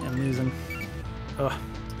seat and losing. Ugh.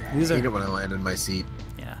 I hate it when I land in my seat.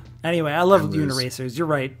 Yeah. Anyway, I love Uniracers. You're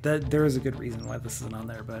right. There is a good reason why this isn't on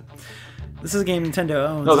there, but this is a game Nintendo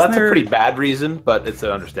owns. No, that's a pretty bad reason, but it's an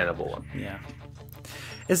understandable one. Yeah.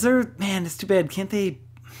 Is there... Man, it's too bad. Can't they...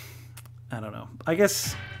 I don't know. I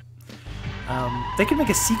guess... they could make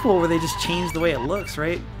a sequel where they just change the way it looks,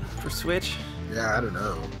 right? For Switch? Yeah, I don't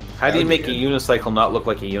know. How do you make a unicycle not look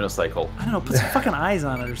like a unicycle? I don't know. Put some fucking eyes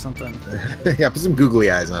on it or something. Yeah, put some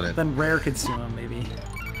googly eyes on it. Then Rare could sue them, maybe.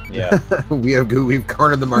 Yeah. We've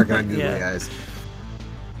cornered the market on googly eyes.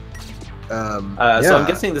 So I'm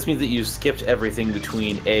guessing this means that you skipped everything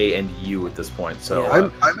between A and U at this point. So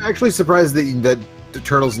I'm actually surprised that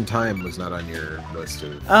Turtles in Time was not on your list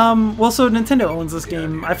of... Well, so Nintendo owns this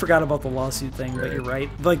game. I forgot about the lawsuit thing, but you're right.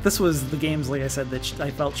 Like, this was the games, like I said, that I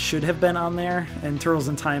felt should have been on there, and Turtles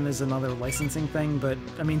in Time is another licensing thing, but,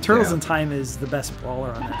 I mean, Turtles in Time is the best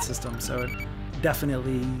brawler on that system, so it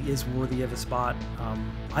definitely is worthy of a spot.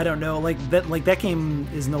 I don't know, like that game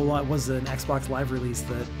is was an Xbox Live release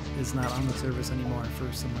that is not on the service anymore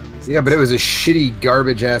for similar reasons. Yeah, but it was a shitty,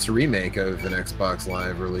 garbage-ass remake of an Xbox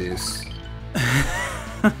Live release.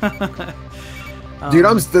 Dude,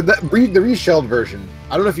 the reshelled version.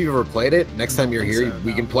 I don't know if you've ever played it. Next time you're here,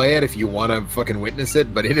 we can play it if you want to fucking witness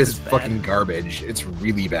it. But it is fucking garbage. It's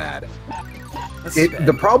really bad.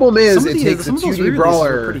 The problem is it takes a 2D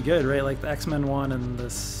brawler. Pretty good, right? Like the X-Men one and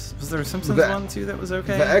this. Was there a Simpsons one too that was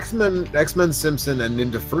okay? The X-Men, Simpson, and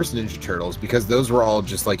into First Ninja Turtles, because those were all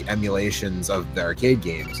just like emulations of the arcade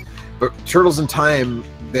games. But Turtles in Time,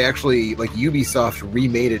 they actually, like, Ubisoft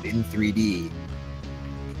remade it in 3D.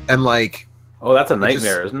 And like, oh, that's a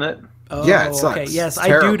nightmare, isn't it? Oh, yeah, it sucks. Okay, yes, I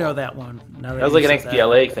do know that one. That was like an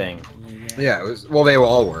XBLA thing. Yeah, it was. Well, they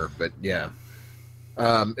all were, but yeah.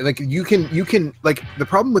 Like you can like, the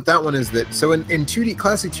problem with that one is that, so in 2D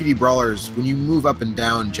classic 2D brawlers, when you move up and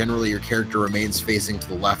down, generally your character remains facing to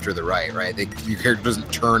the left or the right, your character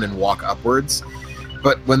doesn't turn and walk upwards.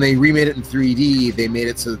 But when they remade it in 3D, they made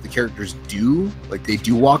it so that the characters do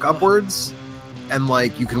walk upwards, and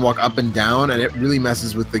like you can walk up and down, and it really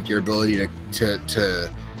messes with like your ability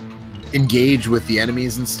to engage with the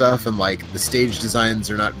enemies and stuff. And like the stage designs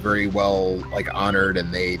are not very well like honored,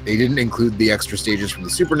 and they didn't include the extra stages from the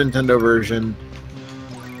Super Nintendo version,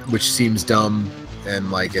 which seems dumb. And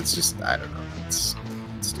like, it's just, I don't know, it's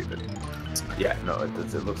stupid. Yeah, no,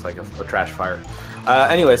 it looks like a trash fire.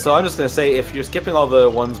 Anyway, so I'm just going to say, if you're skipping all the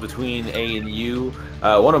ones between A and U,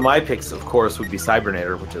 one of my picks, of course, would be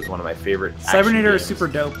Cybernator, which is one of my favorite Cybernator is super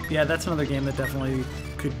dope. Yeah, that's another game that definitely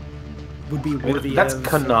would be worthy that's of...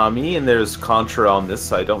 Konami, and there's Contra on this,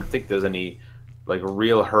 so I don't think there's any like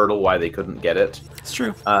real hurdle why they couldn't get it. It's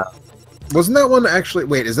true. Wasn't that one actually...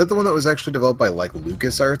 Wait, is that the one that was actually developed by like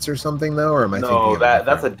LucasArts or something, though? Or am I thinking of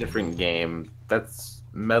that's a different game. That's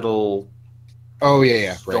Metal... Oh,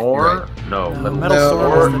 yeah. Storm? Right. No, Metal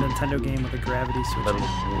Storm is the Nintendo game with the gravity switching.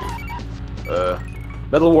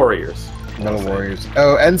 Metal Warriors. Metal Warriors.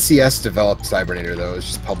 Oh, NCS developed Cybernator, though. It was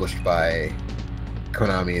just published by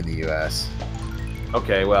Konami in the US.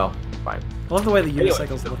 Okay, well, fine. I love the way the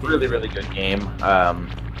unicycles look. It's a really, really good game.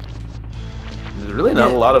 There's really not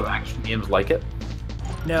a lot of action games like it.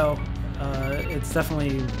 No, it's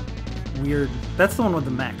definitely weird. That's the one with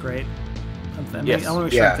the mech, right? Yes. I want to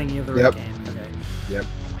make sure I'm thinking of the right game. Okay. Yep.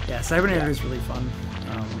 Yeah, Cybernator is really fun.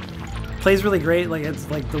 Plays really great. Like, it's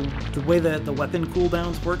like the way that the weapon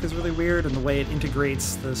cooldowns work is really weird, and the way it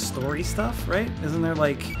integrates the story stuff, right? Isn't there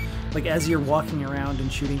like as you're walking around and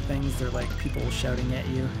shooting things, they're like people shouting at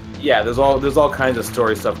you? Yeah, there's all kinds of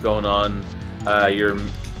story stuff going on. You're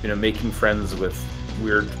making friends with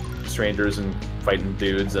weird strangers and fighting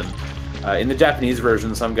dudes, and in the Japanese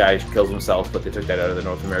version, some guy kills himself, but they took that out of the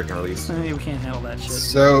North American release. We can't handle that shit.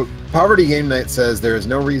 So, Poverty Game Night says there is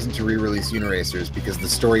no reason to re-release Uniracers because the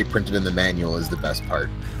story printed in the manual is the best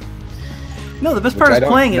part. No, the best part is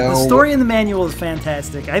playing it. The story in the manual is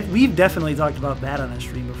fantastic. We've definitely talked about that on a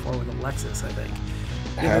stream before with Alexis, I think.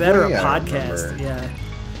 Either that or a podcast. Yeah.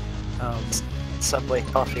 Subway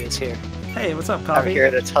Coffee is here. Hey, what's up, Coffee? I'm here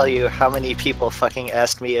to tell you how many people fucking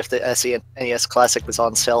asked me if the SNES Classic was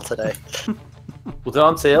on sale today. Was it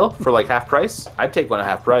on sale for like half price? I'd take one at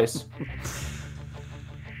half price.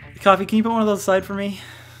 Coffee, can you put one of those aside for me?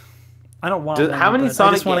 I don't want one, how many but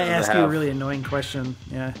Sonic I just want to games ask you a really annoying question.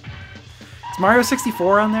 Yeah. Is Mario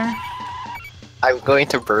 64 on there? I'm going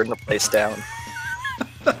to burn the place down.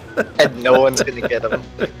 And no one's going to get them.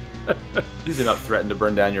 These are not threatened to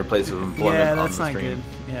burn down your place of employment. Yeah, that's on the not stream.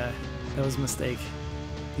 good. Yeah, that was a mistake.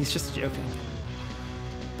 He's just joking.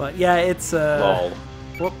 But yeah, it's Lol.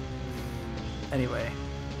 Whoop. Anyway.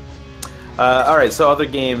 All right, so other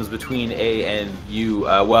games between A and U.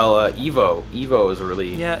 Evo. Evo is a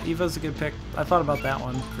really... Yeah, Evo's a good pick. I thought about that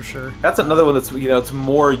one for sure. That's another one that's, it's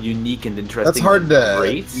more unique and interesting. That's hard to...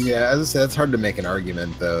 Great. Yeah, as I said, it's hard to make an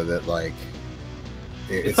argument, though, that, like...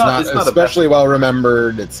 It's not especially well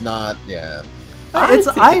remembered. It's not, yeah.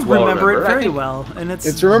 I remember it very well, and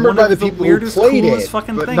it's remembered by the people who played it,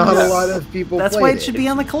 fucking but things. not a lot of people. That's why it should be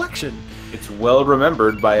on the collection. It's well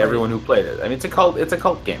remembered by everyone who played it. I mean, it's a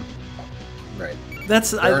cult game. Right. There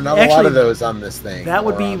are not a lot of those on this thing. That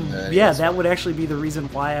would be, that would actually be the reason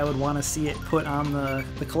why I would want to see it put on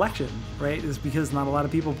the collection, right? Is because not a lot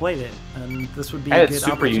of people played it, and this would be a good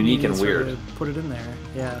super unique and weird. To put it in there.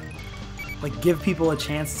 Yeah. like give people a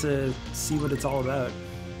chance to see what it's all about.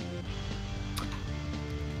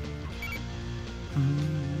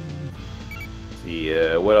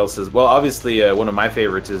 What else is? Well, obviously, one of my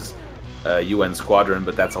favorites is UN Squadron,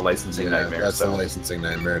 but that's a licensing nightmare. That's so. a licensing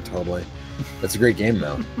nightmare, totally. That's a great game,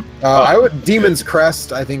 though. I would Demon's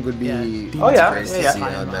Crest. I think would be Demon's great Crest to is see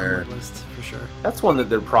high on my there. list for sure. That's one that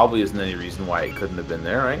there probably isn't any reason why it couldn't have been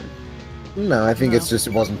there, right? No, I think it's just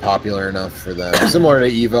it wasn't popular enough for them. Similar to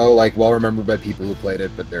Evo, like well remembered by people who played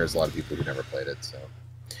it, but there's a lot of people who never played it. So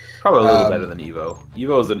Probably a little better than Evo.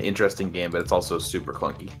 Evo is an interesting game, but it's also super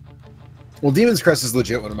clunky. well, Demon's Crest is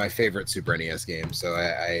legit one of my favorite Super NES games. So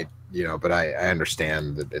I but I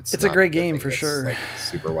understand that it's a not great the game thing for that's, sure. like,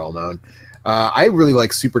 super well known. I really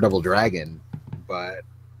like Super Double Dragon, but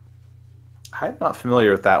I'm not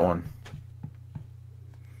familiar with that one.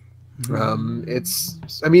 I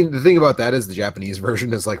mean, the thing about that is the Japanese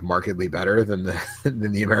version is like markedly better than the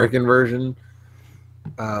than the American version.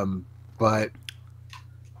 But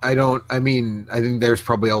I think there's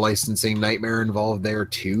probably a licensing nightmare involved there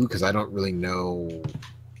too, because I don't really know.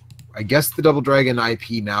 I guess the Double Dragon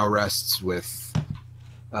IP now rests with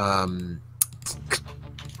Arc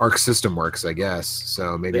System Works, I guess.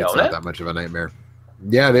 So maybe They it's own not it? that much of a nightmare.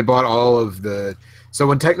 Yeah, they bought all of the. So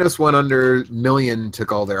when Technos went under, Million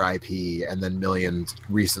took all their IP, and then Million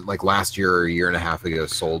like last year or a year and a half ago,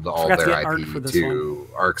 sold all Forgot to their get art for IP this to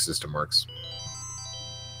Arc System Works.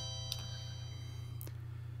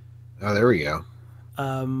 Oh, there we go.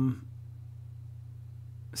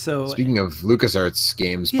 So Speaking of LucasArts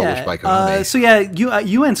games published by Konami, so yeah,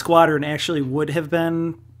 UN Squadron actually would have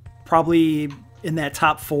been probably in that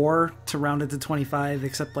top 4 to round it to 25,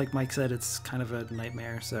 except like Mike said, it's kind of a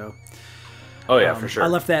nightmare. So Oh yeah, for sure. I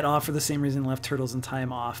left that off for the same reason I left Turtles in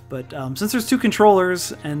Time off. But since there's 2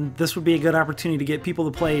 controllers, and this would be a good opportunity to get people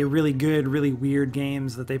to play really good, really weird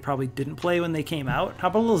games that they probably didn't play when they came out. How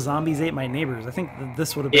about a little Zombies Ate My Neighbors? I think that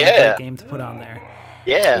this would have been a great game to put on there.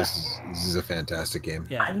 Yeah. this is a fantastic game.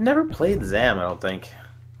 Yeah. I've never played Zam, I don't think.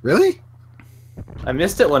 Really? I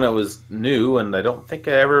missed it when it was new, and I don't think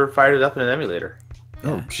I ever fired it up in an emulator.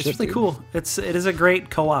 Oh, Yeah, shit, it's really dude. cool. It is a great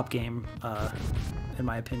co-op game, in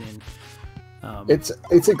my opinion. It's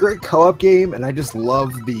a great co-op game, and I just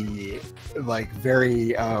love the like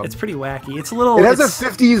very. It's pretty wacky. It's a little. It has a it's-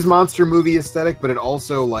 50s monster movie aesthetic, but it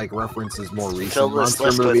also like references more recent Fill this monster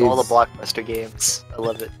list movies. with all the blockbuster games. I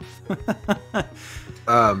love it.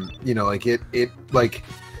 Like it like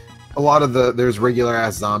a lot of there's regular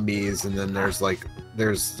ass zombies, and then there's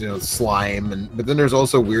slime, but then there's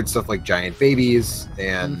also weird stuff like giant babies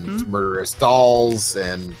and murderous dolls,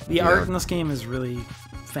 and the art in this game is really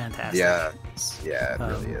fantastic. yeah, it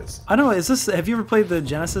really is. I don't know. Have you ever played the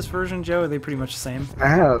Genesis version, Joe? Are they pretty much the same? I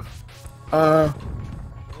have.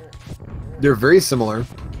 They're very similar.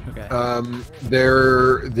 Okay.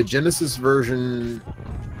 The Genesis version.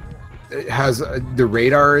 It has the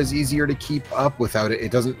radar is easier to keep up without it.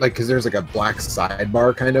 It doesn't because there's like a black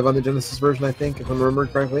sidebar kind of on the Genesis version, I think, if I'm remembering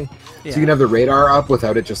correctly. Yeah. So you can have the radar up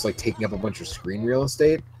without it just like taking up a bunch of screen real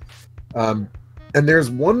estate. And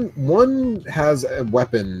there's one has a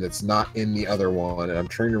weapon that's not in the other one, and I'm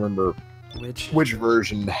trying to remember which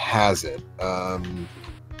version has it.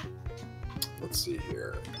 Let's see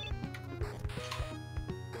here.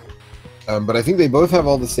 But I think they both have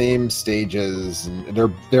all the same stages, and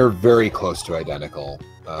they're very close to identical.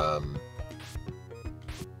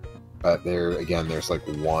 But there's like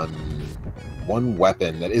one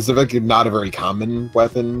weapon that is like not a very common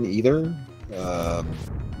weapon either.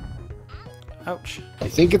 Ouch. I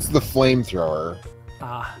think it's the flamethrower,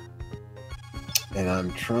 Ah. and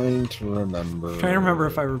I'm trying to remember.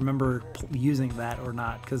 If I remember using that or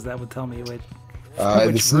not, because that would tell me which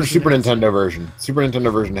This is the version Super it is. Nintendo version. Super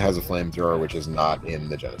Nintendo version has a flamethrower, which is not in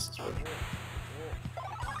the Genesis version.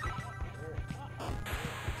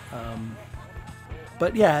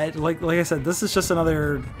 But yeah, like I said, this is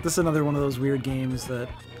another one of those weird games that,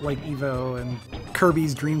 like Evo and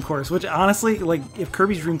Kirby's Dream Course, which honestly, like if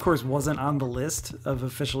Kirby's Dream Course wasn't on the list of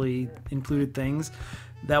officially included things,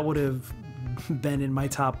 that would have been in my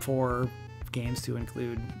top 4 games to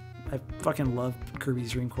include. I fucking love Kirby's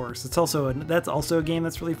Dream Course. That's also a game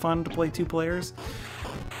that's really fun to play 2 players.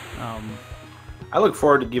 I look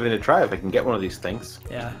forward to giving it a try if I can get one of these things.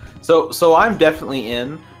 Yeah. So I'm definitely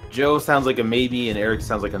in. Joe sounds like a maybe, and Eric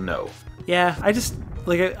sounds like a no. Yeah, I just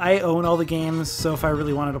I own all the games, so if I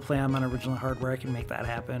really wanted to play them on original hardware, I can make that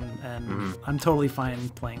happen, and I'm totally fine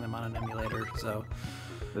playing them on an emulator. So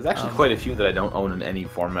There's actually quite a few that I don't own in any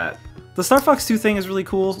format. the Star Fox 2 thing is really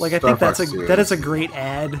cool. Like I Star think that Fox is a great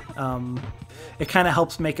add. It kind of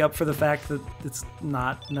helps make up for the fact that it's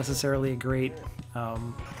not necessarily a great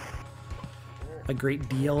a great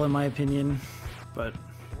deal in my opinion, but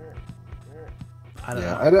I don't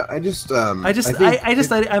know.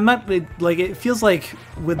 I'm not like, it feels like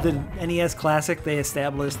with the NES Classic they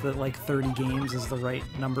established that like 30 games is the right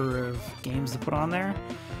number of games to put on there,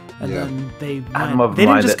 and then they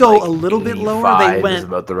didn't just go a little bit lower. They went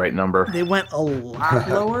about the right number. They went a lot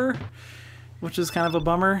lower, which is kind of a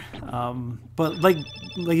bummer. But like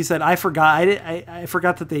you said, I forgot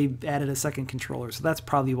that they added a second controller, so that's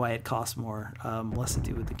probably why it costs more, less to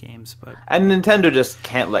do with the games. But and Nintendo just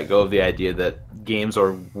can't let go of the idea that games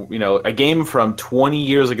are, a game from 20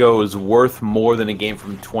 years ago is worth more than a game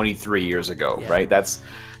from 23 years ago, right? That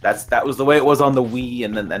was the way it was on the Wii,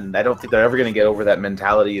 and I don't think they're ever going to get over that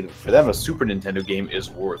mentality. For them, a Super Nintendo game is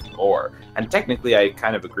worth more. And technically, I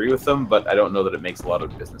kind of agree with them, but I don't know that it makes a lot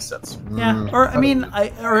of business sense. Yeah, or I mean,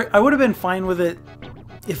 I would have been fine with it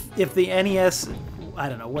if the NES, I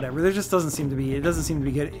don't know, whatever. There just doesn't seem to be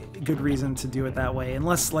good reason to do it that way,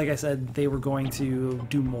 unless, like I said, they were going to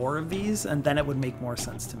do more of these, and then it would make more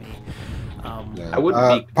sense to me. I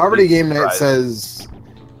wouldn't be Poverty Game Night says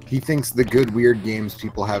he thinks the good weird games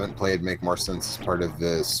people haven't played make more sense as part of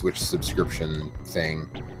the Switch subscription thing.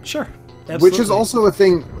 Sure. Absolutely. Which is also a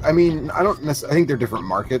thing. I mean, I think they're different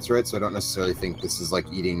markets, right? So I don't necessarily think this is like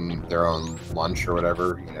eating their own lunch or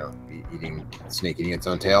whatever, snake eating its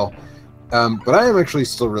own tail. But I am actually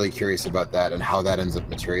still really curious about that and how that ends up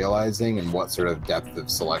materializing and what sort of depth of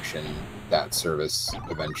selection that service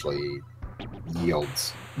eventually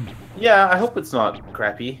yields. Yeah, I hope it's not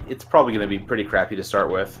crappy. It's probably going to be pretty crappy to start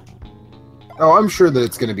with. Oh, I'm sure that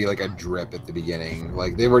it's going to be like a drip at the beginning.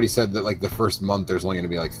 Like they've already said that like the first month there's only going to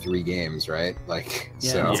be like 3 games, right? Like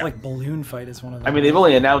it's like Balloon Fight is one of them. I mean, they've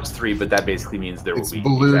only announced 3, but that basically means there will be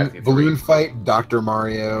exactly 3. Balloon Fight, Dr.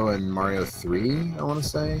 Mario, and Mario 3. I want to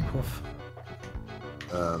say. Oof.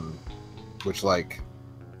 Which like,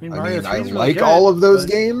 I really like good, all of those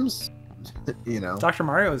games. Dr.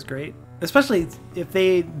 Mario is great. Especially if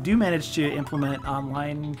they do manage to implement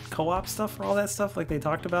online co-op stuff for all that stuff like they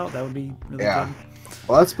talked about, that would be really good.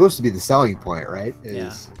 Well, that's supposed to be the selling point, right?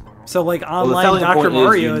 So like online Dr.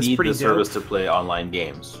 Mario is pretty dope. You need the service to play online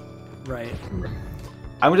games. Right.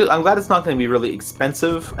 I'm glad it's not going to be really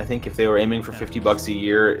expensive. I think if they were aiming for $50 a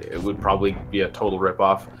year, it would probably be a total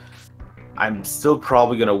ripoff. I'm still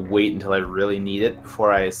probably going to wait until I really need it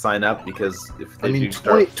before I sign up, because if they do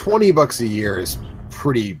start... $20 a year is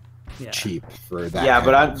pretty cheap for that. Yeah,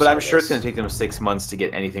 but I'm sure it's going to take them 6 months to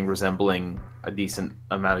get anything resembling a decent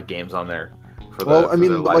amount of games on there.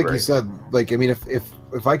 Like you said,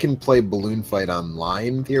 if I can play Balloon Fight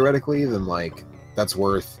online theoretically, then like that's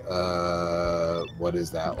worth what is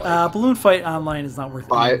that? Like? Balloon Fight online is not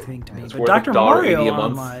worth anything to me. But Dr. Mario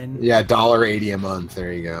online, $1.80 a month.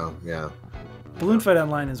 There you go. Yeah. Balloon Fight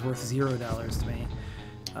online is worth $0 to me.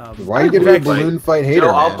 Why are you gonna be a Balloon Fight hater?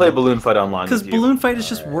 I'll play Balloon Fight online. Because Balloon Fight is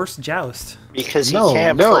just worse Joust. Because you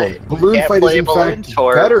can't play Balloon Fight is in fact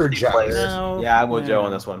better Joust. Yeah, I'm with Joe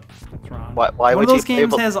on this one. That's wrong. Why one would of those you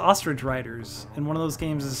games has ostrich riders, and one of those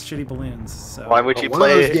games is shitty balloons. So why would you play?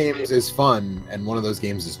 One of those games is fun, and one of those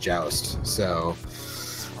games is Joust. So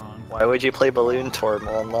why would you play Balloon Torm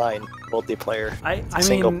online multiplayer? It's a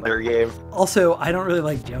single-player game. Also, I don't really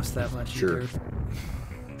like Joust that much either,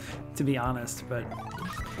 to be honest. But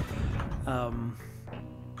I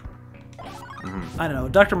don't know.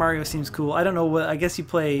 Dr. Mario seems cool. I don't know what. I guess you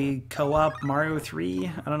play co-op Mario 3.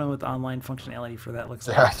 I don't know what the online functionality for that looks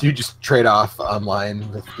like. Yeah, you just trade off online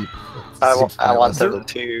with people. I want them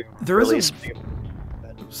to release.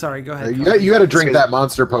 Sorry, go ahead. You got to drink that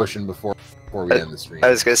monster potion before we end the stream. I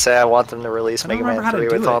was gonna say I want them to release Mega Man 3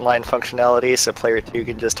 with online functionality, so player 2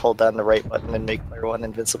 can just hold down the right button and make player 1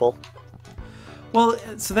 invincible. Well,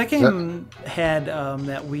 so that game had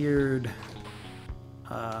that weird.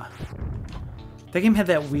 That game had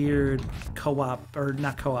that weird co-op, or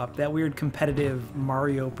not co-op, that weird competitive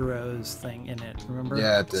Mario Bros. Thing in it, remember?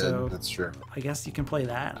 Yeah, it did. So that's true. I guess you can play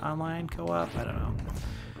that online co-op? I don't know.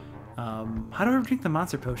 How do I drink the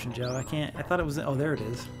monster potion, Joe? I can't. I thought it was. Oh, there it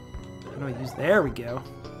is. How do I use? There we go.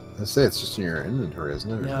 I say it's just in your inventory,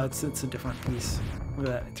 isn't it? No, it's a different piece. Look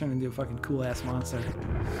at that. It turned into a fucking cool-ass monster.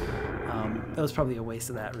 That was probably a waste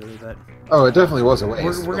of that, really, but... Oh, it definitely was a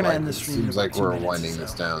waste. We're going to end the stream. Seems like we're winding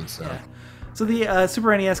this down, so... Yeah. So the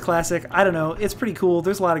Super NES Classic, I don't know, it's pretty cool.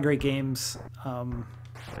 There's a lot of great games.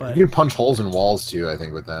 But... You can punch holes in walls, too, I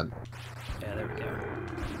think, with that. Yeah, there we go.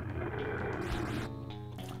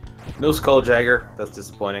 No Skulljagger. That's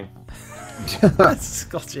disappointing.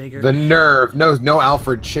 Skulljagger. The nerve. No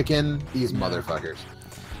Alfred Chicken. These motherfuckers.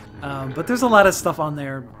 But there's a lot of stuff on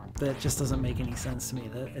there that just doesn't make any sense to me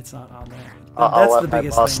that it's not on there. I'll That's let the my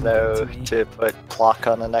biggest boss thing know to me. to put Plock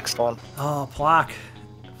on the next one. Oh, Plock.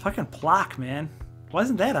 Fucking Plock, man. Why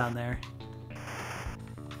isn't that on there?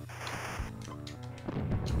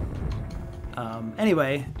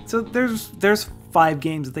 Anyway, so there's 5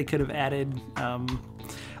 games that they could have added.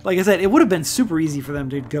 Like I said, it would have been super easy for them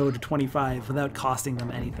to go to 25 without costing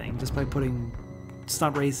them anything, just by putting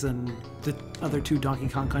Stunt Race and the other 2 Donkey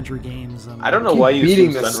Kong Country games. I don't know why you beating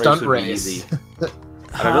assume the Stunt Race would be easy.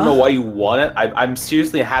 I don't know why you want it. I'm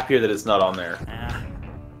seriously happier that it's not on there.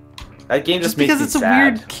 That game just makes me sad. Because it's a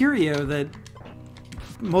weird curio that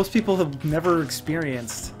most people have never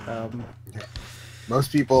experienced.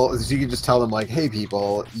 Most people, you can just tell them, like, hey,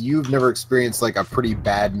 people, you've never experienced, like, a pretty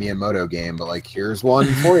bad Miyamoto game, but, like, here's one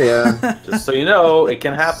for you. Just so you know, it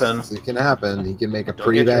can happen. It can happen. He can make a Don't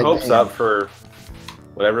pretty get bad your hopes game. up for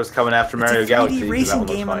whatever's coming after Mario Galaxy. It's a 3D racing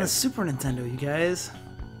game on the Super Nintendo, you guys.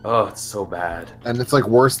 Oh, it's so bad. And it's, like,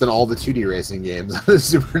 worse than all the 2D racing games on the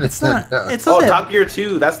Super Nintendo. It's not Oh, that, Top Gear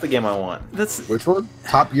 2, that's the game I want. that's Which one?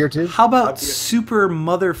 Top Gear 2? How about Super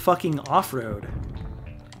Motherfucking Off-Road?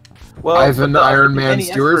 Well, Ivan but the Iron Man NES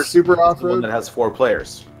Stewart version Super is the one Off-Road? that has 4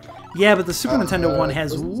 players. Yeah, but the Super Nintendo one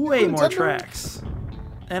has was it Super way more Nintendo? tracks.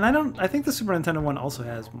 And I think the Super Nintendo one also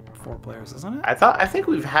has 4 players, doesn't it? I think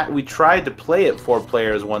we tried to play it 4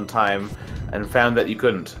 players one time and found that you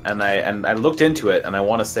couldn't. And I looked into it, and I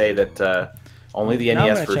want to say that only the Now I'm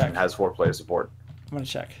NES gonna version check. has 4-player support. I'm gonna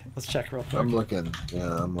check. Let's check real quick. I'm looking.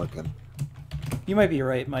 Yeah, I'm looking. You might be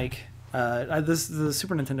right, Mike. The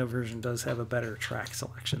Super Nintendo version does have a better track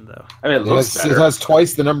selection, though. I mean, it looks It better. has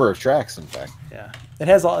twice the number of tracks, in fact. Yeah, it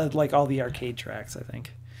has all the arcade tracks, I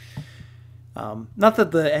think. Not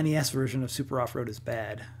that the NES version of Super Off-Road is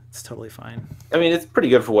bad. It's totally fine. I mean, it's pretty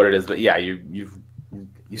good for what it is, but yeah, you've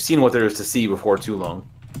seen what there is to see before too long.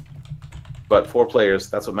 But 4 players,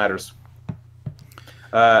 that's what matters.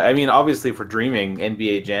 I mean, obviously for Dreaming,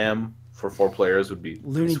 NBA Jam for 4 players would be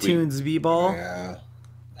Looney sweet. Tunes V-Ball. Yeah.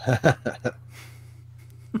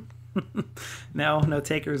 No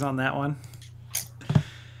takers on that one.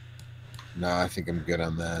 No, I think I'm good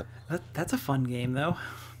on that. That's a fun game, though.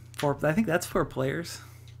 I think that's 4 players.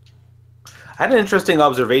 I had an interesting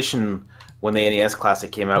observation when the NES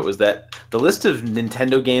Classic came out, was that the list of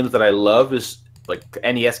Nintendo games that I love is, like,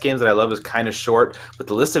 NES games that I love is kind of short, but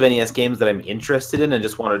the list of NES games that I'm interested in and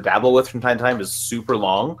just want to dabble with from time to time is super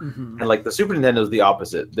long. Mm-hmm. And, like, the Super Nintendo is the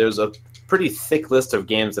opposite. There's a pretty thick list of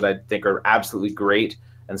games that I think are absolutely great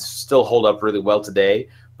and still hold up really well today,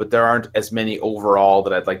 but there aren't as many overall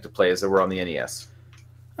that I'd like to play as there were on the NES.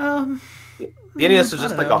 The NES was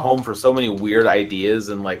just like a home for so many weird ideas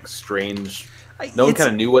and, like, strange. No one kind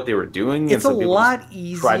of knew what they were doing. It's and a so lot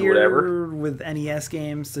tried whatever. easier with NES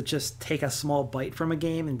games to just take a small bite from a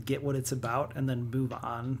game and get what it's about and then move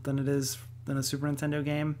on than it is than a Super Nintendo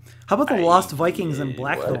game. How about the Lost Vikings and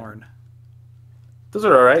Blackthorn? Those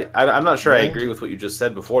are all right. I'm not sure I agree with what you just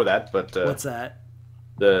said before that, but What's that?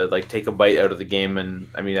 The, like, take a bite out of the game, and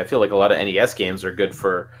I mean, I feel like a lot of NES games are good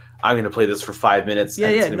for, I'm going to play this for 5 minutes. Yeah,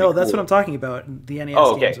 and no, that's cool. what I'm talking about. The NES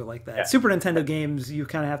Oh, okay. games are like that. Yeah. Super Nintendo games, you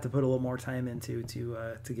kind of have to put a little more time into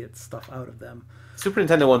to get stuff out of them. Super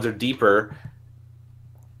Nintendo ones are deeper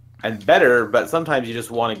and better, but sometimes you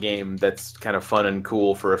just want a game that's kind of fun and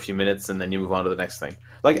cool for a few minutes, and then you move on to the next thing.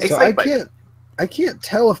 Like, So I can't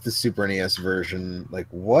tell if the Super NES version, like,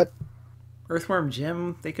 what. Earthworm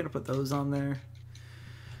Jim, they could have put those on there.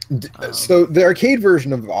 So the arcade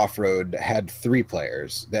version of Off-Road had 3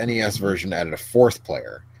 players. The NES version added a 4th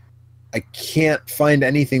player. I can't find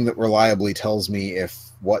anything that reliably tells me if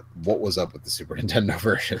what was up with the Super Nintendo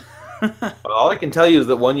version. All I can tell you is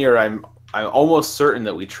that one year I'm almost certain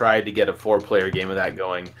that we tried to get a 4-player game of that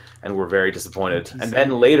going, and we're very disappointed. And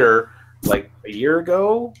then later, like a year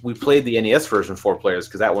ago, we played the NES version 4 players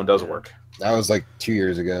because that one does work. That was like 2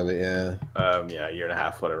 years ago, but yeah. Yeah, a year and a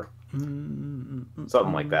half, whatever.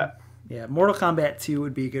 Something like that. Yeah, Mortal Kombat 2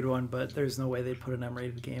 would be a good one, but there's no way they'd put an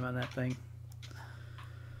M-rated game on that thing.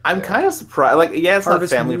 I'm kind of surprised. Like, yeah, it's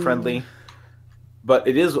Harvest not family Moon. friendly, but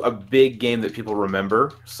it is a big game that people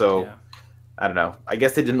remember. So, Yeah. I don't know. I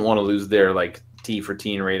guess they didn't want to lose their, like, T for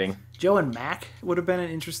teen rating. Joe and Mac would have been an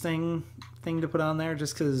interesting thing to put on there,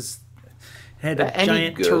 just because it had a Any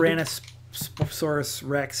giant good? Tyrannosaurus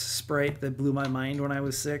Rex sprite that blew my mind when I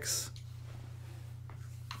was 6.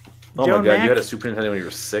 Oh Joe my and god, Mac? you had a Super Nintendo when you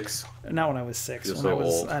were 6? Not when I was 6. You're When so I was,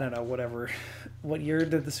 old. I don't know, whatever. What year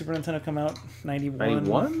did the Super Nintendo come out? 91?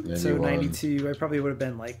 91? So 91. 92, I probably would have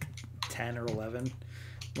been like 10 or 11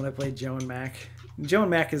 when I played Joe and Mac. Joe and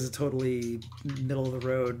Mac is a totally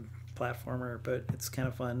middle-of-the-road platformer, but it's kind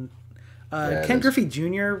of fun. Ken Griffey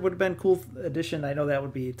Jr. would have been a cool addition. I know that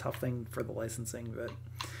would be a tough thing for the licensing, but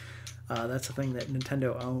that's a thing that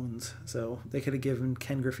Nintendo owns. So they could have given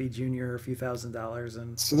Ken Griffey Jr. a few $1,000s.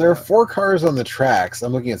 And so there are 4 cars on the tracks.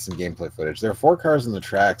 I'm looking at some gameplay footage. There are 4 cars on the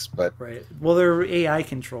tracks, but right. Well, they're AI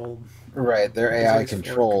controlled. Right, they're AI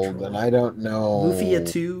controlled, and I don't know. Lufia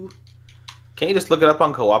 2. Can't you just look it up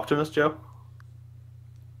on Co-Optimus, Joe?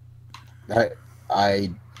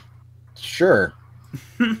 Sure.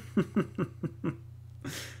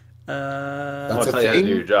 I'll tell you how to do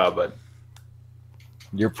your job, but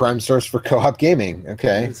your prime source for co-op gaming.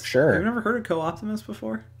 Okay, sure. Have you never heard of Co-Optimus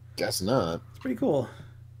before? Guess not. It's pretty cool.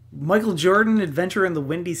 Michael Jordan, Adventure in the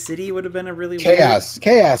Windy City would have been a really Chaos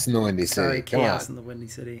in the Windy City. Sorry, Chaos in the Windy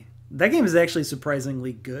City. That game is actually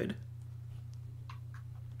surprisingly good.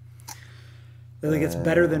 I think it's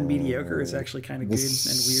better than mediocre. It's actually kind of good and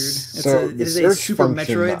weird. It is a Super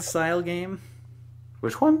Metroid style game.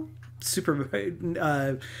 Which one?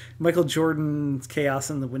 Michael Jordan's Chaos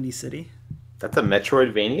in the Windy City. That's a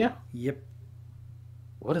Metroidvania? Yep.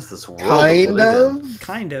 What is this world?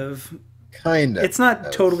 Kind of. Kind of. It's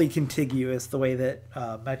not totally contiguous the way that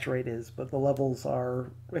Metroid is, but the levels are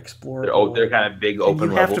explorable. They're kind of big open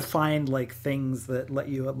levels. You have to find like things that let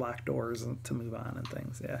you unlock doors to move on and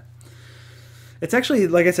things. Yeah. It's actually,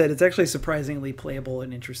 like I said, it's actually surprisingly playable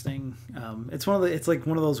and interesting. It's like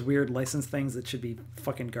one of those weird license things that should be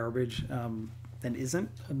fucking garbage, and isn't.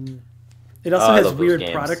 It also has weird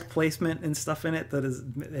product placement and stuff in it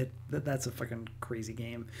that's a fucking crazy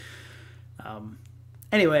game.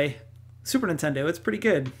 Anyway, Super Nintendo, it's pretty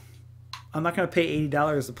good. I'm not gonna pay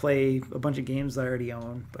 $80 to play a bunch of games I already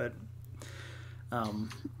own, but.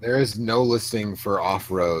 There is no listing for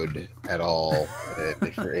off-road at all in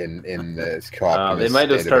the co-op. They might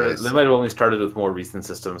have started. They might have only started with more recent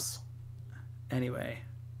systems. Anyway,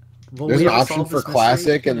 there's an option for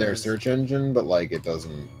classic in their search engine, but like it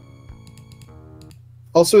doesn't.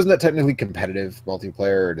 Also, isn't that technically competitive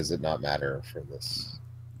multiplayer, or does it not matter for this?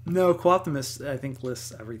 No, Co-Optimus I think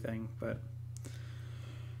lists everything, but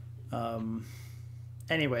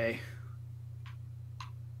anyway.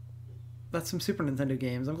 That's some Super Nintendo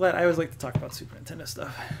games. I'm glad. I always like to talk about Super Nintendo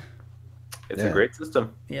stuff. It's a great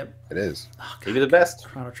system. Yep. It is. Oh, maybe the best.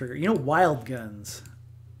 Chrono Trigger. You know, Wild Guns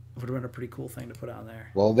would have been a pretty cool thing to put on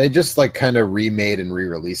there. Well, they just like kind of remade and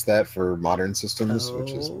re-released that for modern systems,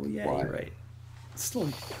 which is why. You're right. Still,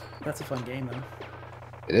 that's a fun game, though.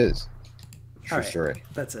 It is. True story.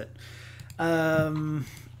 That's it.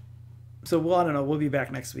 So, well, I don't know. We'll be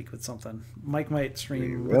back next week with something. Mike might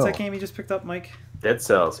stream. What's that game you just picked up, Mike? Dead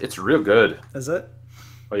Cells. It's real good. Is it?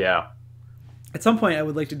 Oh, yeah. At some point, I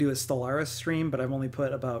would like to do a Stellaris stream, but I've only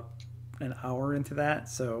put about an hour into that.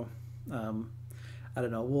 So, I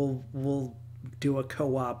don't know. We'll do a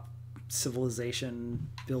co-op civilization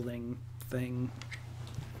building thing.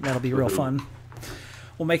 That'll be real fun.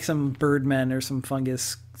 We'll make some birdmen or some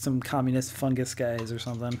communist fungus guys or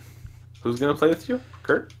something. Who's going to play with you?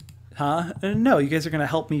 Kurt? Huh? No, you guys are going to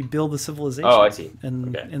help me build a civilization. Oh, I see.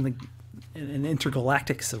 In an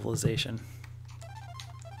intergalactic civilization.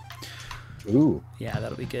 Ooh. Yeah,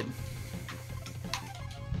 that'll be good.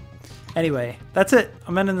 Anyway, that's it.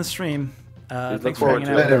 I'm ending the stream. Thanks for hanging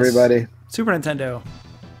out with us. Everybody. Super Nintendo.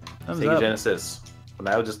 Sega Genesis. When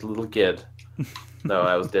I was just a little kid. No,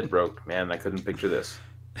 I was dead broke. Man, I couldn't picture this.